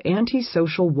class of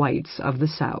anti-social whites of the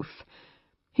South.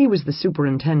 He was the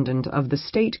superintendent of the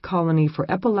state colony for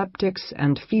epileptics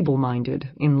and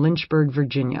feeble-minded in Lynchburg,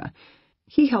 Virginia.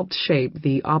 He helped shape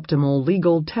the optimal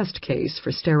legal test case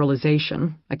for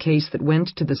sterilization, a case that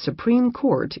went to the Supreme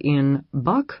Court in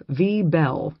Buck v.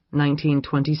 Bell,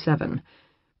 1927.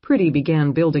 Priddy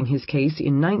began building his case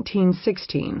in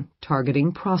 1916,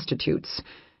 targeting prostitutes.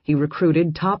 He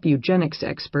recruited top eugenics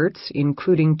experts,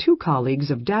 including 2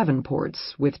 colleagues of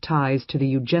Davenport's with ties to the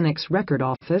Eugenics Record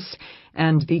Office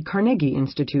and the Carnegie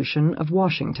Institution of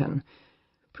Washington.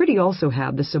 Priddy also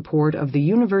had the support of the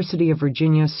University of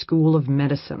Virginia School of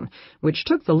Medicine, which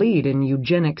took the lead in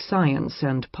eugenic science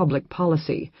and public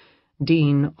policy.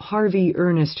 Dean Harvey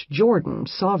Ernest Jordan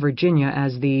saw Virginia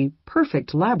as the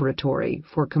perfect laboratory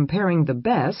for comparing the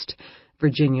best,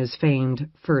 Virginia's famed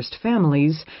first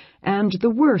families, and the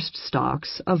worst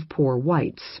stocks of poor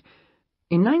whites.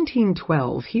 In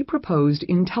 1912, he proposed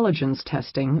intelligence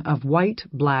testing of white,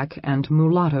 black, and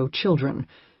mulatto children.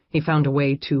 He found a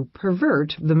way to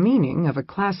pervert the meaning of a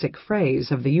classic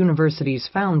phrase of the university's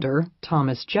founder,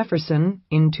 Thomas Jefferson,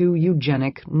 into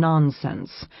eugenic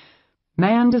nonsense.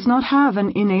 Man does not have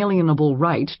an inalienable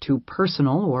right to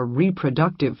personal or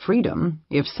reproductive freedom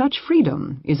if such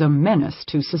freedom is a menace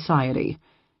to society.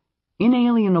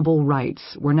 Inalienable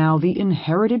rights were now the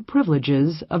inherited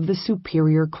privileges of the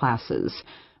superior classes,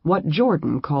 what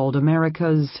Jordan called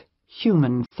America's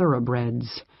human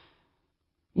thoroughbreds.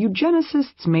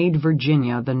 eugenicists made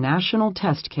Virginia the national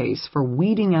test case for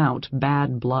weeding out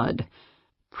bad blood.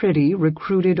 Priddy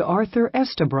recruited Arthur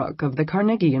Estabrook of the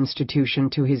Carnegie Institution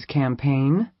to his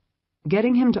campaign,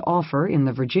 getting him to offer in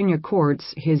the Virginia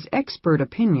courts his expert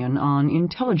opinion on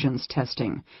intelligence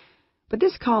testing. But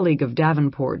this colleague of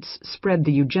Davenport's spread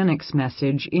the eugenics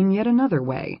message in yet another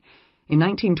way. In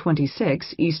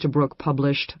 1926, Estabrook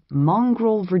published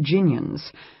Mongrel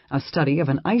Virginians, a study of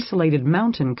an isolated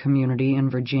mountain community in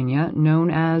Virginia known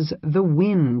as the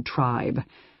Wynn tribe.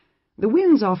 The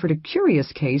Wynns offered a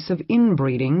curious case of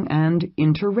inbreeding and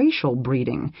interracial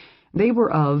breeding. They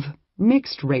were of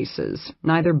mixed races,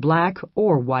 neither black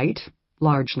or white,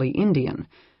 largely Indian.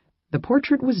 The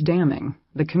portrait was damning.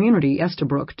 The community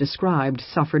Estabrook described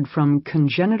suffered from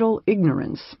congenital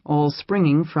ignorance, all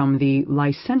springing from the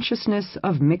licentiousness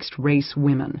of mixed-race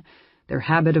women. Their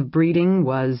habit of breeding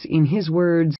was, in his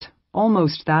words,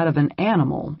 almost that of an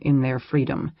animal in their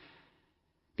freedom.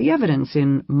 The evidence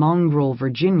in Mongrel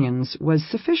Virginians was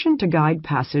sufficient to guide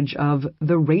passage of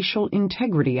the Racial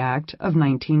Integrity Act of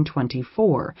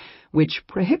 1924, which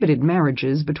prohibited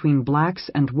marriages between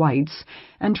blacks and whites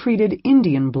and treated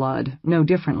Indian blood no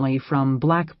differently from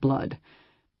black blood.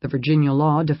 The Virginia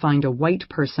law defined a white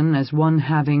person as one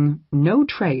having no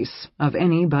trace of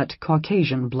any but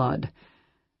Caucasian blood.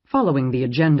 Following the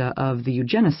agenda of the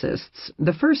eugenicists,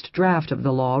 the first draft of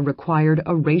the law required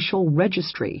a racial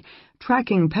registry,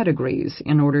 tracking pedigrees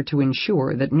in order to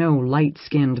ensure that no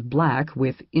light-skinned black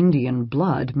with Indian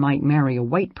blood might marry a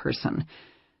white person.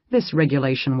 This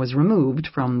regulation was removed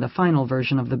from the final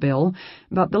version of the bill,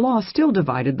 but the law still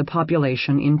divided the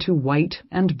population into white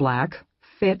and black,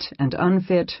 fit and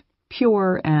unfit,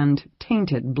 pure and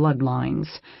tainted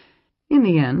bloodlines. In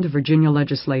the end, Virginia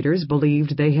legislators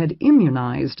believed they had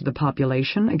immunized the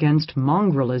population against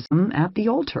mongrellism at the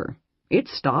altar. It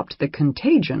stopped the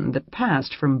contagion that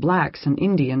passed from blacks and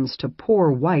Indians to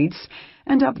poor whites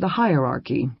and up the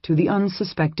hierarchy to the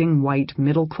unsuspecting white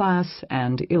middle class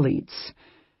and elites.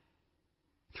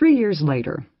 3 years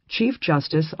later, Chief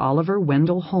Justice Oliver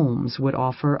Wendell Holmes would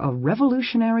offer a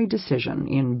revolutionary decision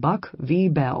in Buck v.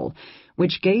 Bell,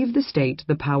 which gave the state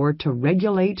the power to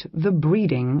regulate the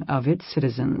breeding of its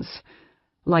citizens.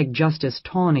 Like Justice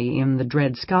Taney in the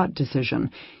Dred Scott decision,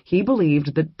 he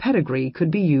believed that pedigree could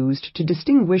be used to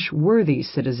distinguish worthy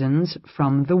citizens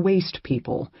from the waste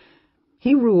people.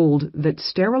 He ruled that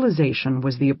sterilization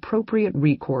was the appropriate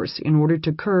recourse in order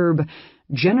to curb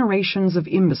generations of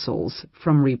imbeciles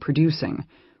from reproducing.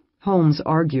 Holmes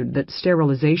argued that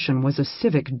sterilization was a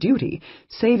civic duty,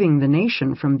 saving the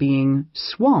nation from being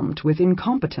swamped with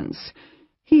incompetence.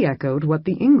 He echoed what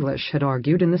the English had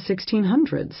argued in the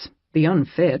 1600s. The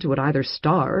unfit would either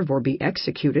starve or be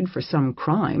executed for some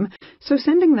crime, so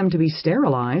sending them to be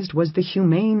sterilized was the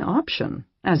humane option,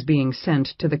 as being sent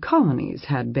to the colonies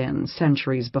had been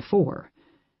centuries before.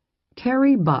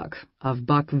 Carrie Buck of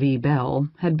Buck v. Bell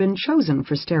had been chosen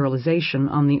for sterilization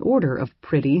on the order of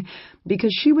Priddy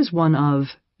because she was one of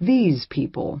these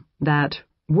people, that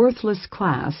worthless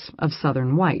class of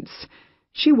Southern whites.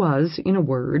 She was, in a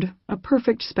word, a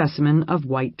perfect specimen of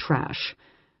white trash.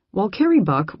 While Carrie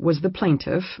Buck was the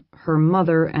plaintiff, her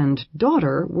mother and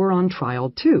daughter were on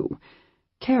trial too.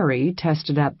 Carrie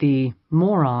tested at the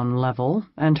moron level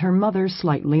and her mother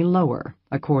slightly lower,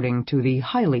 according to the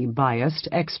highly biased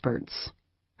experts.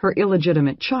 Her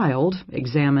illegitimate child,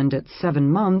 examined at 7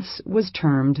 months, was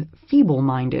termed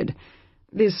feeble-minded.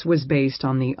 This was based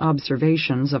on the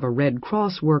observations of a Red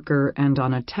Cross worker and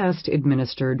on a test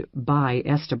administered by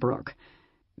Estabrook.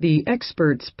 The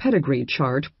expert's pedigree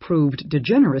chart proved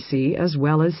degeneracy as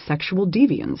well as sexual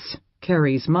deviance.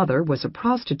 Carrie's mother was a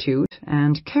prostitute,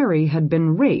 and Carrie had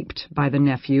been raped by the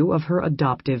nephew of her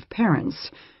adoptive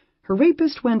parents. Her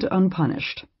rapist went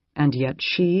unpunished, and yet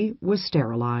she was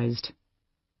sterilized.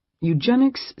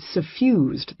 Eugenics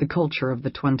suffused the culture of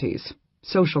the 20s.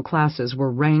 Social classes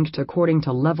were ranked according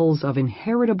to levels of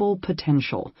inheritable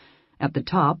potential. At the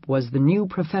top was the new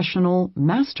professional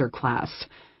master class.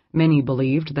 Many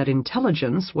believed that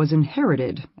intelligence was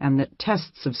inherited and that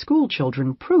tests of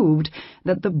schoolchildren proved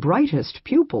that the brightest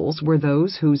pupils were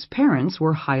those whose parents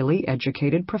were highly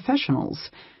educated professionals.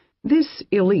 This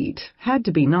elite had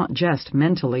to be not just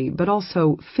mentally but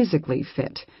also physically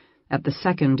fit. At the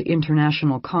Second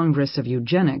International Congress of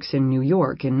Eugenics in New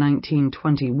York in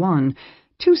 1921,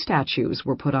 2 statues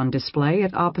were put on display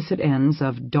at opposite ends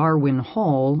of Darwin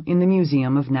Hall in the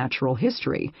Museum of Natural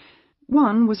History.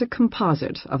 One was a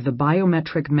composite of the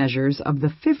biometric measures of the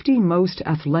 50 most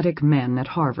athletic men at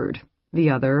Harvard, the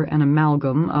other an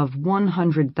amalgam of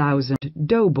 100,000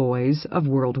 doughboys of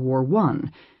World War I,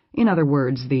 in other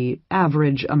words, the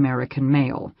average American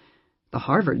male. The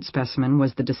Harvard specimen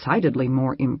was the decidedly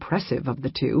more impressive of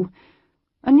the two.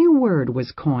 A new word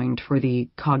was coined for the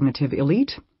cognitive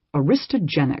elite,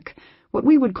 aristogenic, what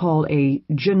we would call a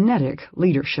genetic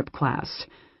leadership class.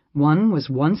 One was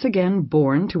once again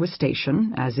born to a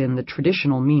station, as in the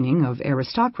traditional meaning of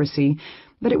aristocracy,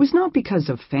 but it was not because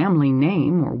of family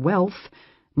name or wealth.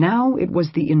 Now it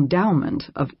was the endowment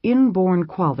of inborn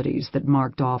qualities that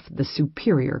marked off the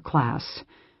superior class.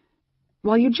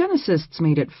 While eugenicists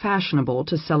made it fashionable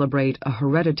to celebrate a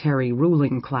hereditary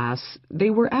ruling class,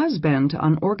 they were as bent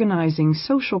on organizing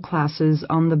social classes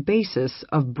on the basis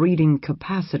of breeding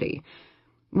capacity.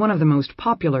 One of the most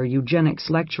popular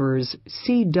eugenics lecturers,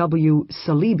 C.W.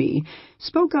 Saleeby,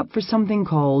 spoke up for something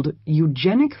called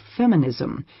eugenic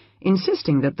feminism,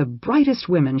 insisting that the brightest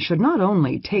women should not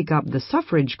only take up the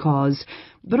suffrage cause,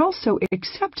 but also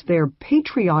accept their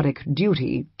patriotic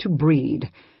duty to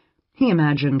breed. He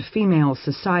imagined female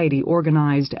society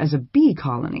organized as a bee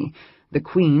colony, the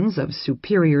queens of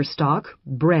superior stock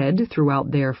bred throughout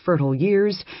their fertile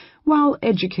years, while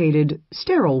educated,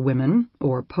 sterile women,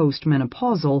 or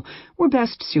postmenopausal, were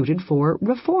best suited for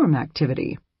reform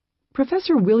activity.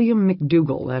 Professor William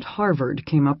McDougall at Harvard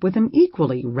came up with an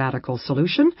equally radical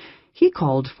solution. He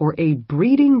called for a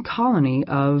breeding colony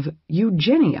of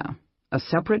eugenia, a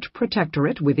separate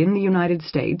protectorate within the United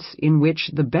States in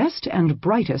which the best and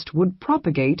brightest would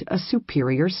propagate a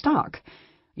superior stock.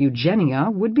 Eugenia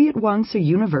would be at once a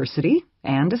university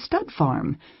and a stud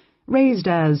farm. Raised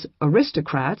as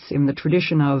aristocrats in the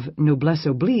tradition of noblesse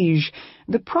oblige,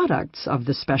 the products of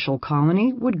the special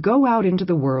colony would go out into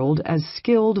the world as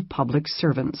skilled public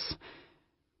servants.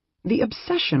 The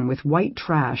obsession with white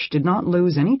trash did not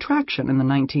lose any traction in the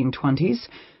 1920s.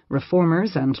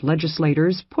 Reformers and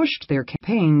legislators pushed their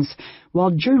campaigns,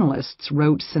 while journalists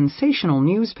wrote sensational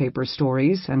newspaper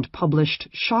stories and published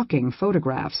shocking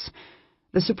photographs.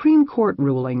 The Supreme Court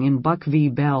ruling in Buck v.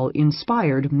 Bell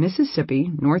inspired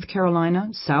Mississippi, North Carolina,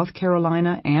 South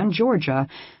Carolina, and Georgia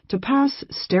to pass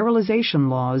sterilization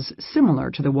laws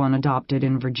similar to the one adopted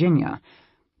in Virginia.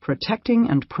 Protecting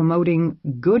and promoting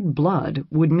good blood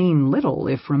would mean little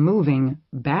if removing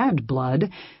bad blood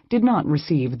did not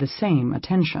receive the same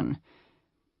attention.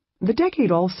 The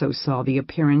decade also saw the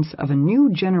appearance of a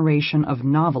new generation of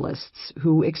novelists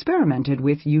who experimented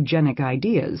with eugenic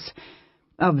ideas.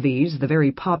 Of these, the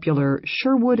very popular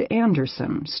Sherwood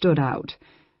Anderson stood out.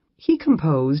 He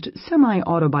composed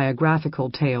semi-autobiographical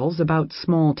tales about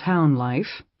small-town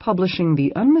life, publishing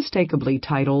the unmistakably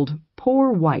titled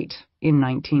Poor White in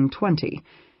 1920.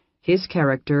 His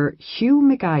character, Hugh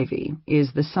McIvy,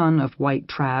 is the son of white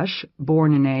trash,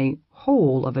 born in a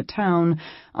hole of a town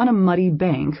on a muddy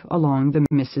bank along the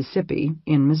Mississippi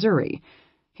in Missouri.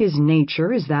 His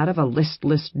nature is that of a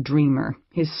listless dreamer,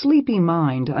 his sleepy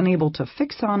mind unable to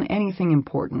fix on anything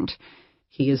important.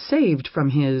 He is saved from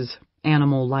his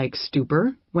animal-like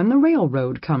stupor when the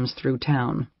railroad comes through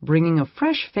town, bringing a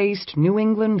fresh-faced New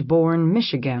England-born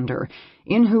Michigander,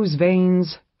 in whose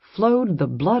veins flowed the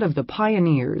blood of the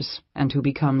pioneers, and who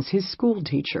becomes his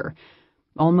schoolteacher.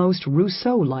 Almost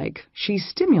Rousseau-like, she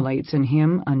stimulates in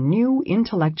him a new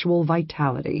intellectual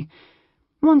vitality.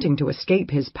 Wanting to escape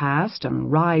his past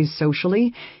and rise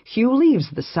socially, Hugh leaves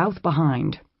the South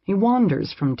behind. He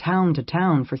wanders from town to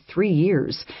town for 3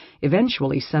 years,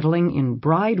 eventually settling in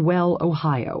Bridewell,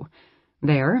 Ohio.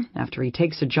 There, after he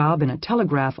takes a job in a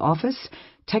telegraph office,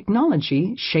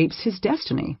 technology shapes his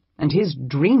destiny, and his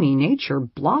dreamy nature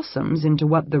blossoms into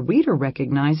what the reader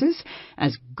recognizes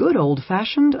as good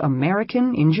old-fashioned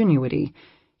American ingenuity.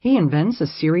 He invents a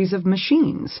series of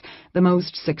machines, the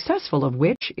most successful of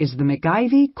which is the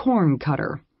McIvy corn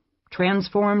cutter.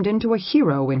 Transformed into a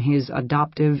hero in his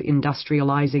adoptive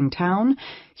industrializing town,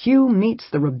 Hugh meets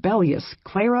the rebellious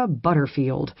Clara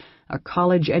Butterfield, a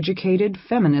college-educated,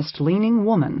 feminist-leaning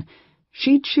woman.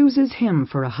 She chooses him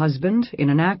for a husband in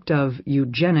an act of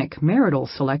eugenic marital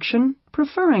selection,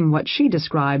 preferring what she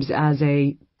describes as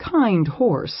a kind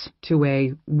horse to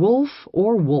a wolf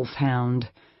or wolfhound.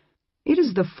 It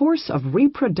is the force of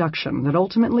reproduction that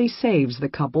ultimately saves the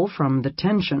couple from the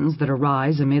tensions that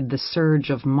arise amid the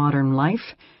surge of modern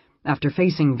life. After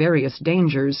facing various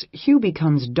dangers, Hugh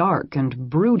becomes dark and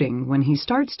brooding when he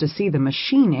starts to see the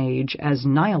machine age as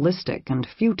nihilistic and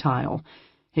futile.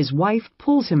 His wife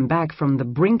pulls him back from the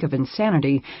brink of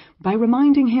insanity by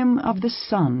reminding him of the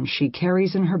son she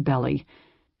carries in her belly.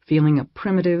 Feeling a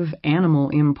primitive animal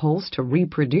impulse to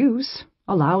reproduce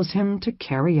allows him to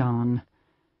carry on.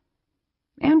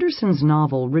 Anderson's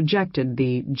novel rejected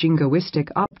the jingoistic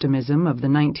optimism of the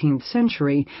 19th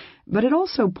century, but it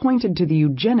also pointed to the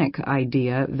eugenic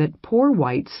idea that poor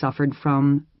whites suffered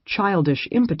from childish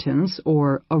impotence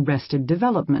or arrested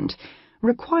development,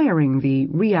 requiring the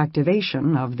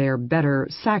reactivation of their better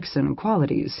Saxon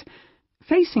qualities.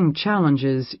 Facing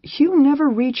challenges, Hugh never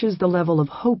reaches the level of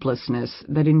hopelessness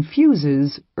that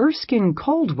infuses Erskine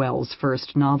Caldwell's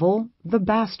first novel, The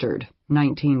Bastard,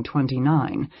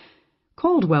 1929.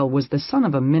 Caldwell was the son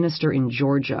of a minister in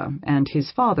Georgia, and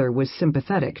his father was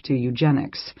sympathetic to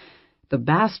eugenics. The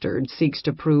Bastard seeks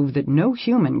to prove that no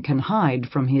human can hide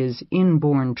from his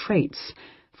inborn traits,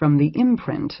 from the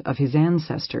imprint of his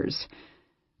ancestors.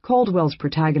 Caldwell's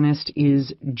protagonist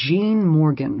is Jean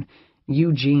Morgan.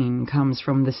 Eugene comes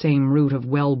from the same root of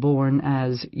well-born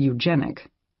as eugenic.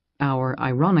 Our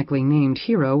ironically named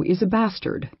hero is a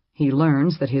bastard. He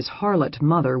learns that his harlot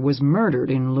mother was murdered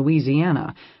in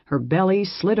Louisiana, her belly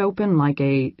slit open like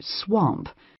a swamp,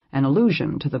 an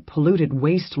allusion to the polluted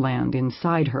wasteland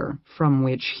inside her, from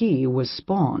which he was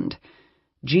spawned.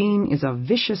 Jean is a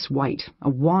vicious wight, a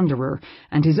wanderer,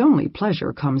 and his only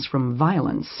pleasure comes from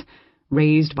violence.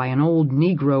 Raised by an old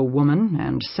Negro woman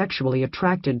and sexually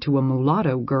attracted to a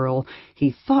mulatto girl,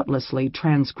 he thoughtlessly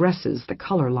transgresses the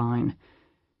color line.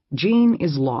 Jean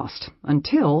is lost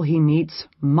until he meets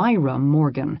Myra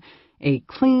Morgan, a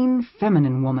clean,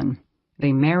 feminine woman.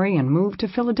 They marry and move to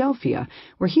Philadelphia,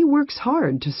 where he works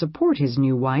hard to support his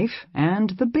new wife and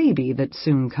the baby that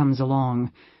soon comes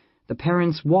along. The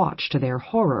parents watch to their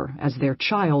horror as their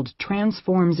child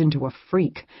transforms into a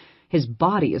freak. His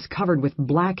body is covered with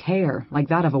black hair, like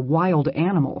that of a wild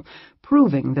animal,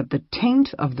 proving that the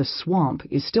taint of the swamp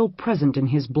is still present in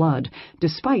his blood,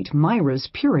 despite Myra's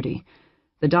purity.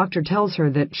 The doctor tells her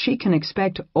that she can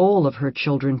expect all of her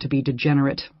children to be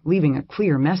degenerate, leaving a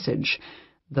clear message.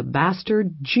 The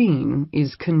bastard Jean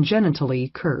is congenitally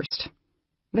cursed.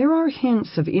 There are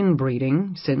hints of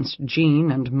inbreeding, since Jean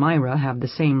and Myra have the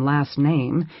same last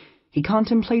name. He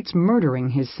contemplates murdering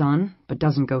his son, but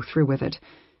doesn't go through with it.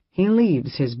 He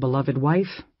leaves his beloved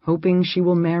wife, hoping she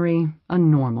will marry a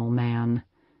normal man.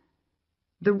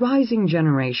 The rising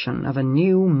generation of a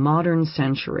new, modern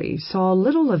century saw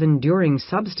little of enduring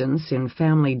substance in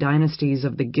family dynasties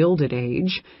of the Gilded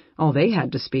Age. All they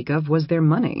had to speak of was their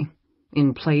money.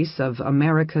 In place of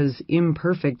America's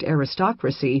imperfect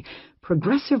aristocracy,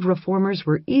 progressive reformers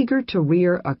were eager to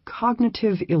rear a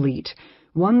cognitive elite,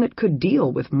 one that could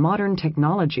deal with modern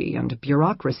technology and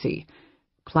bureaucracy.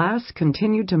 Class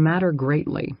continued to matter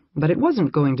greatly, but it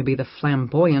wasn't going to be the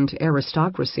flamboyant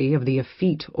aristocracy of the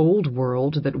effete old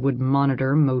world that would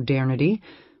monitor modernity.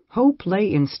 Hope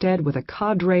lay instead with a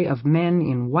cadre of men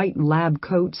in white lab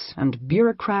coats and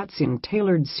bureaucrats in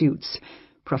tailored suits.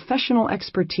 Professional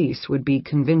expertise would be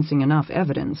convincing enough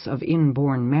evidence of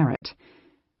inborn merit.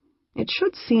 It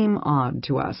should seem odd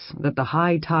to us that the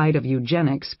high tide of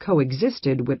eugenics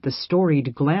coexisted with the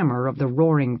storied glamour of the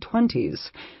Roaring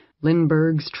Twenties.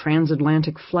 Lindbergh's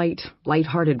transatlantic flight,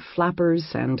 light-hearted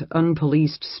flappers, and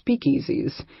unpoliced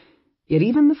speakeasies. Yet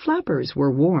even the flappers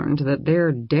were warned that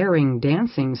their daring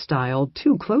dancing style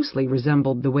too closely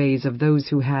resembled the ways of those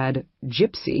who had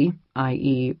gypsy,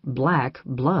 i.e., black,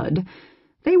 blood.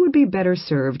 They would be better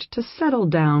served to settle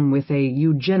down with a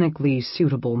eugenically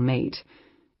suitable mate.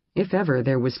 If ever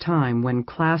there was time when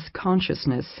class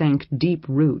consciousness sank deep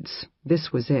roots,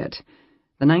 this was it.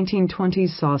 The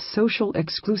 1920s saw social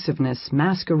exclusiveness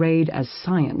masquerade as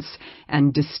science,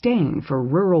 and disdain for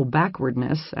rural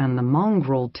backwardness and the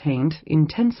mongrel taint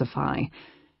intensify.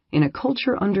 In a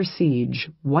culture under siege,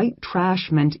 white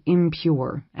trash meant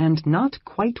impure, and not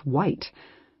quite white.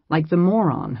 Like the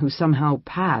moron who somehow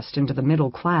passed into the middle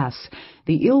class,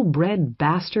 the ill-bred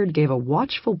bastard gave a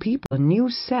watchful people a new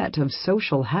set of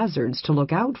social hazards to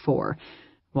look out for,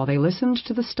 while they listened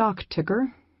to the stock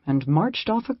ticker and marched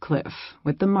off a cliff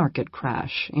with the market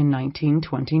crash in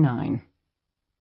 1929.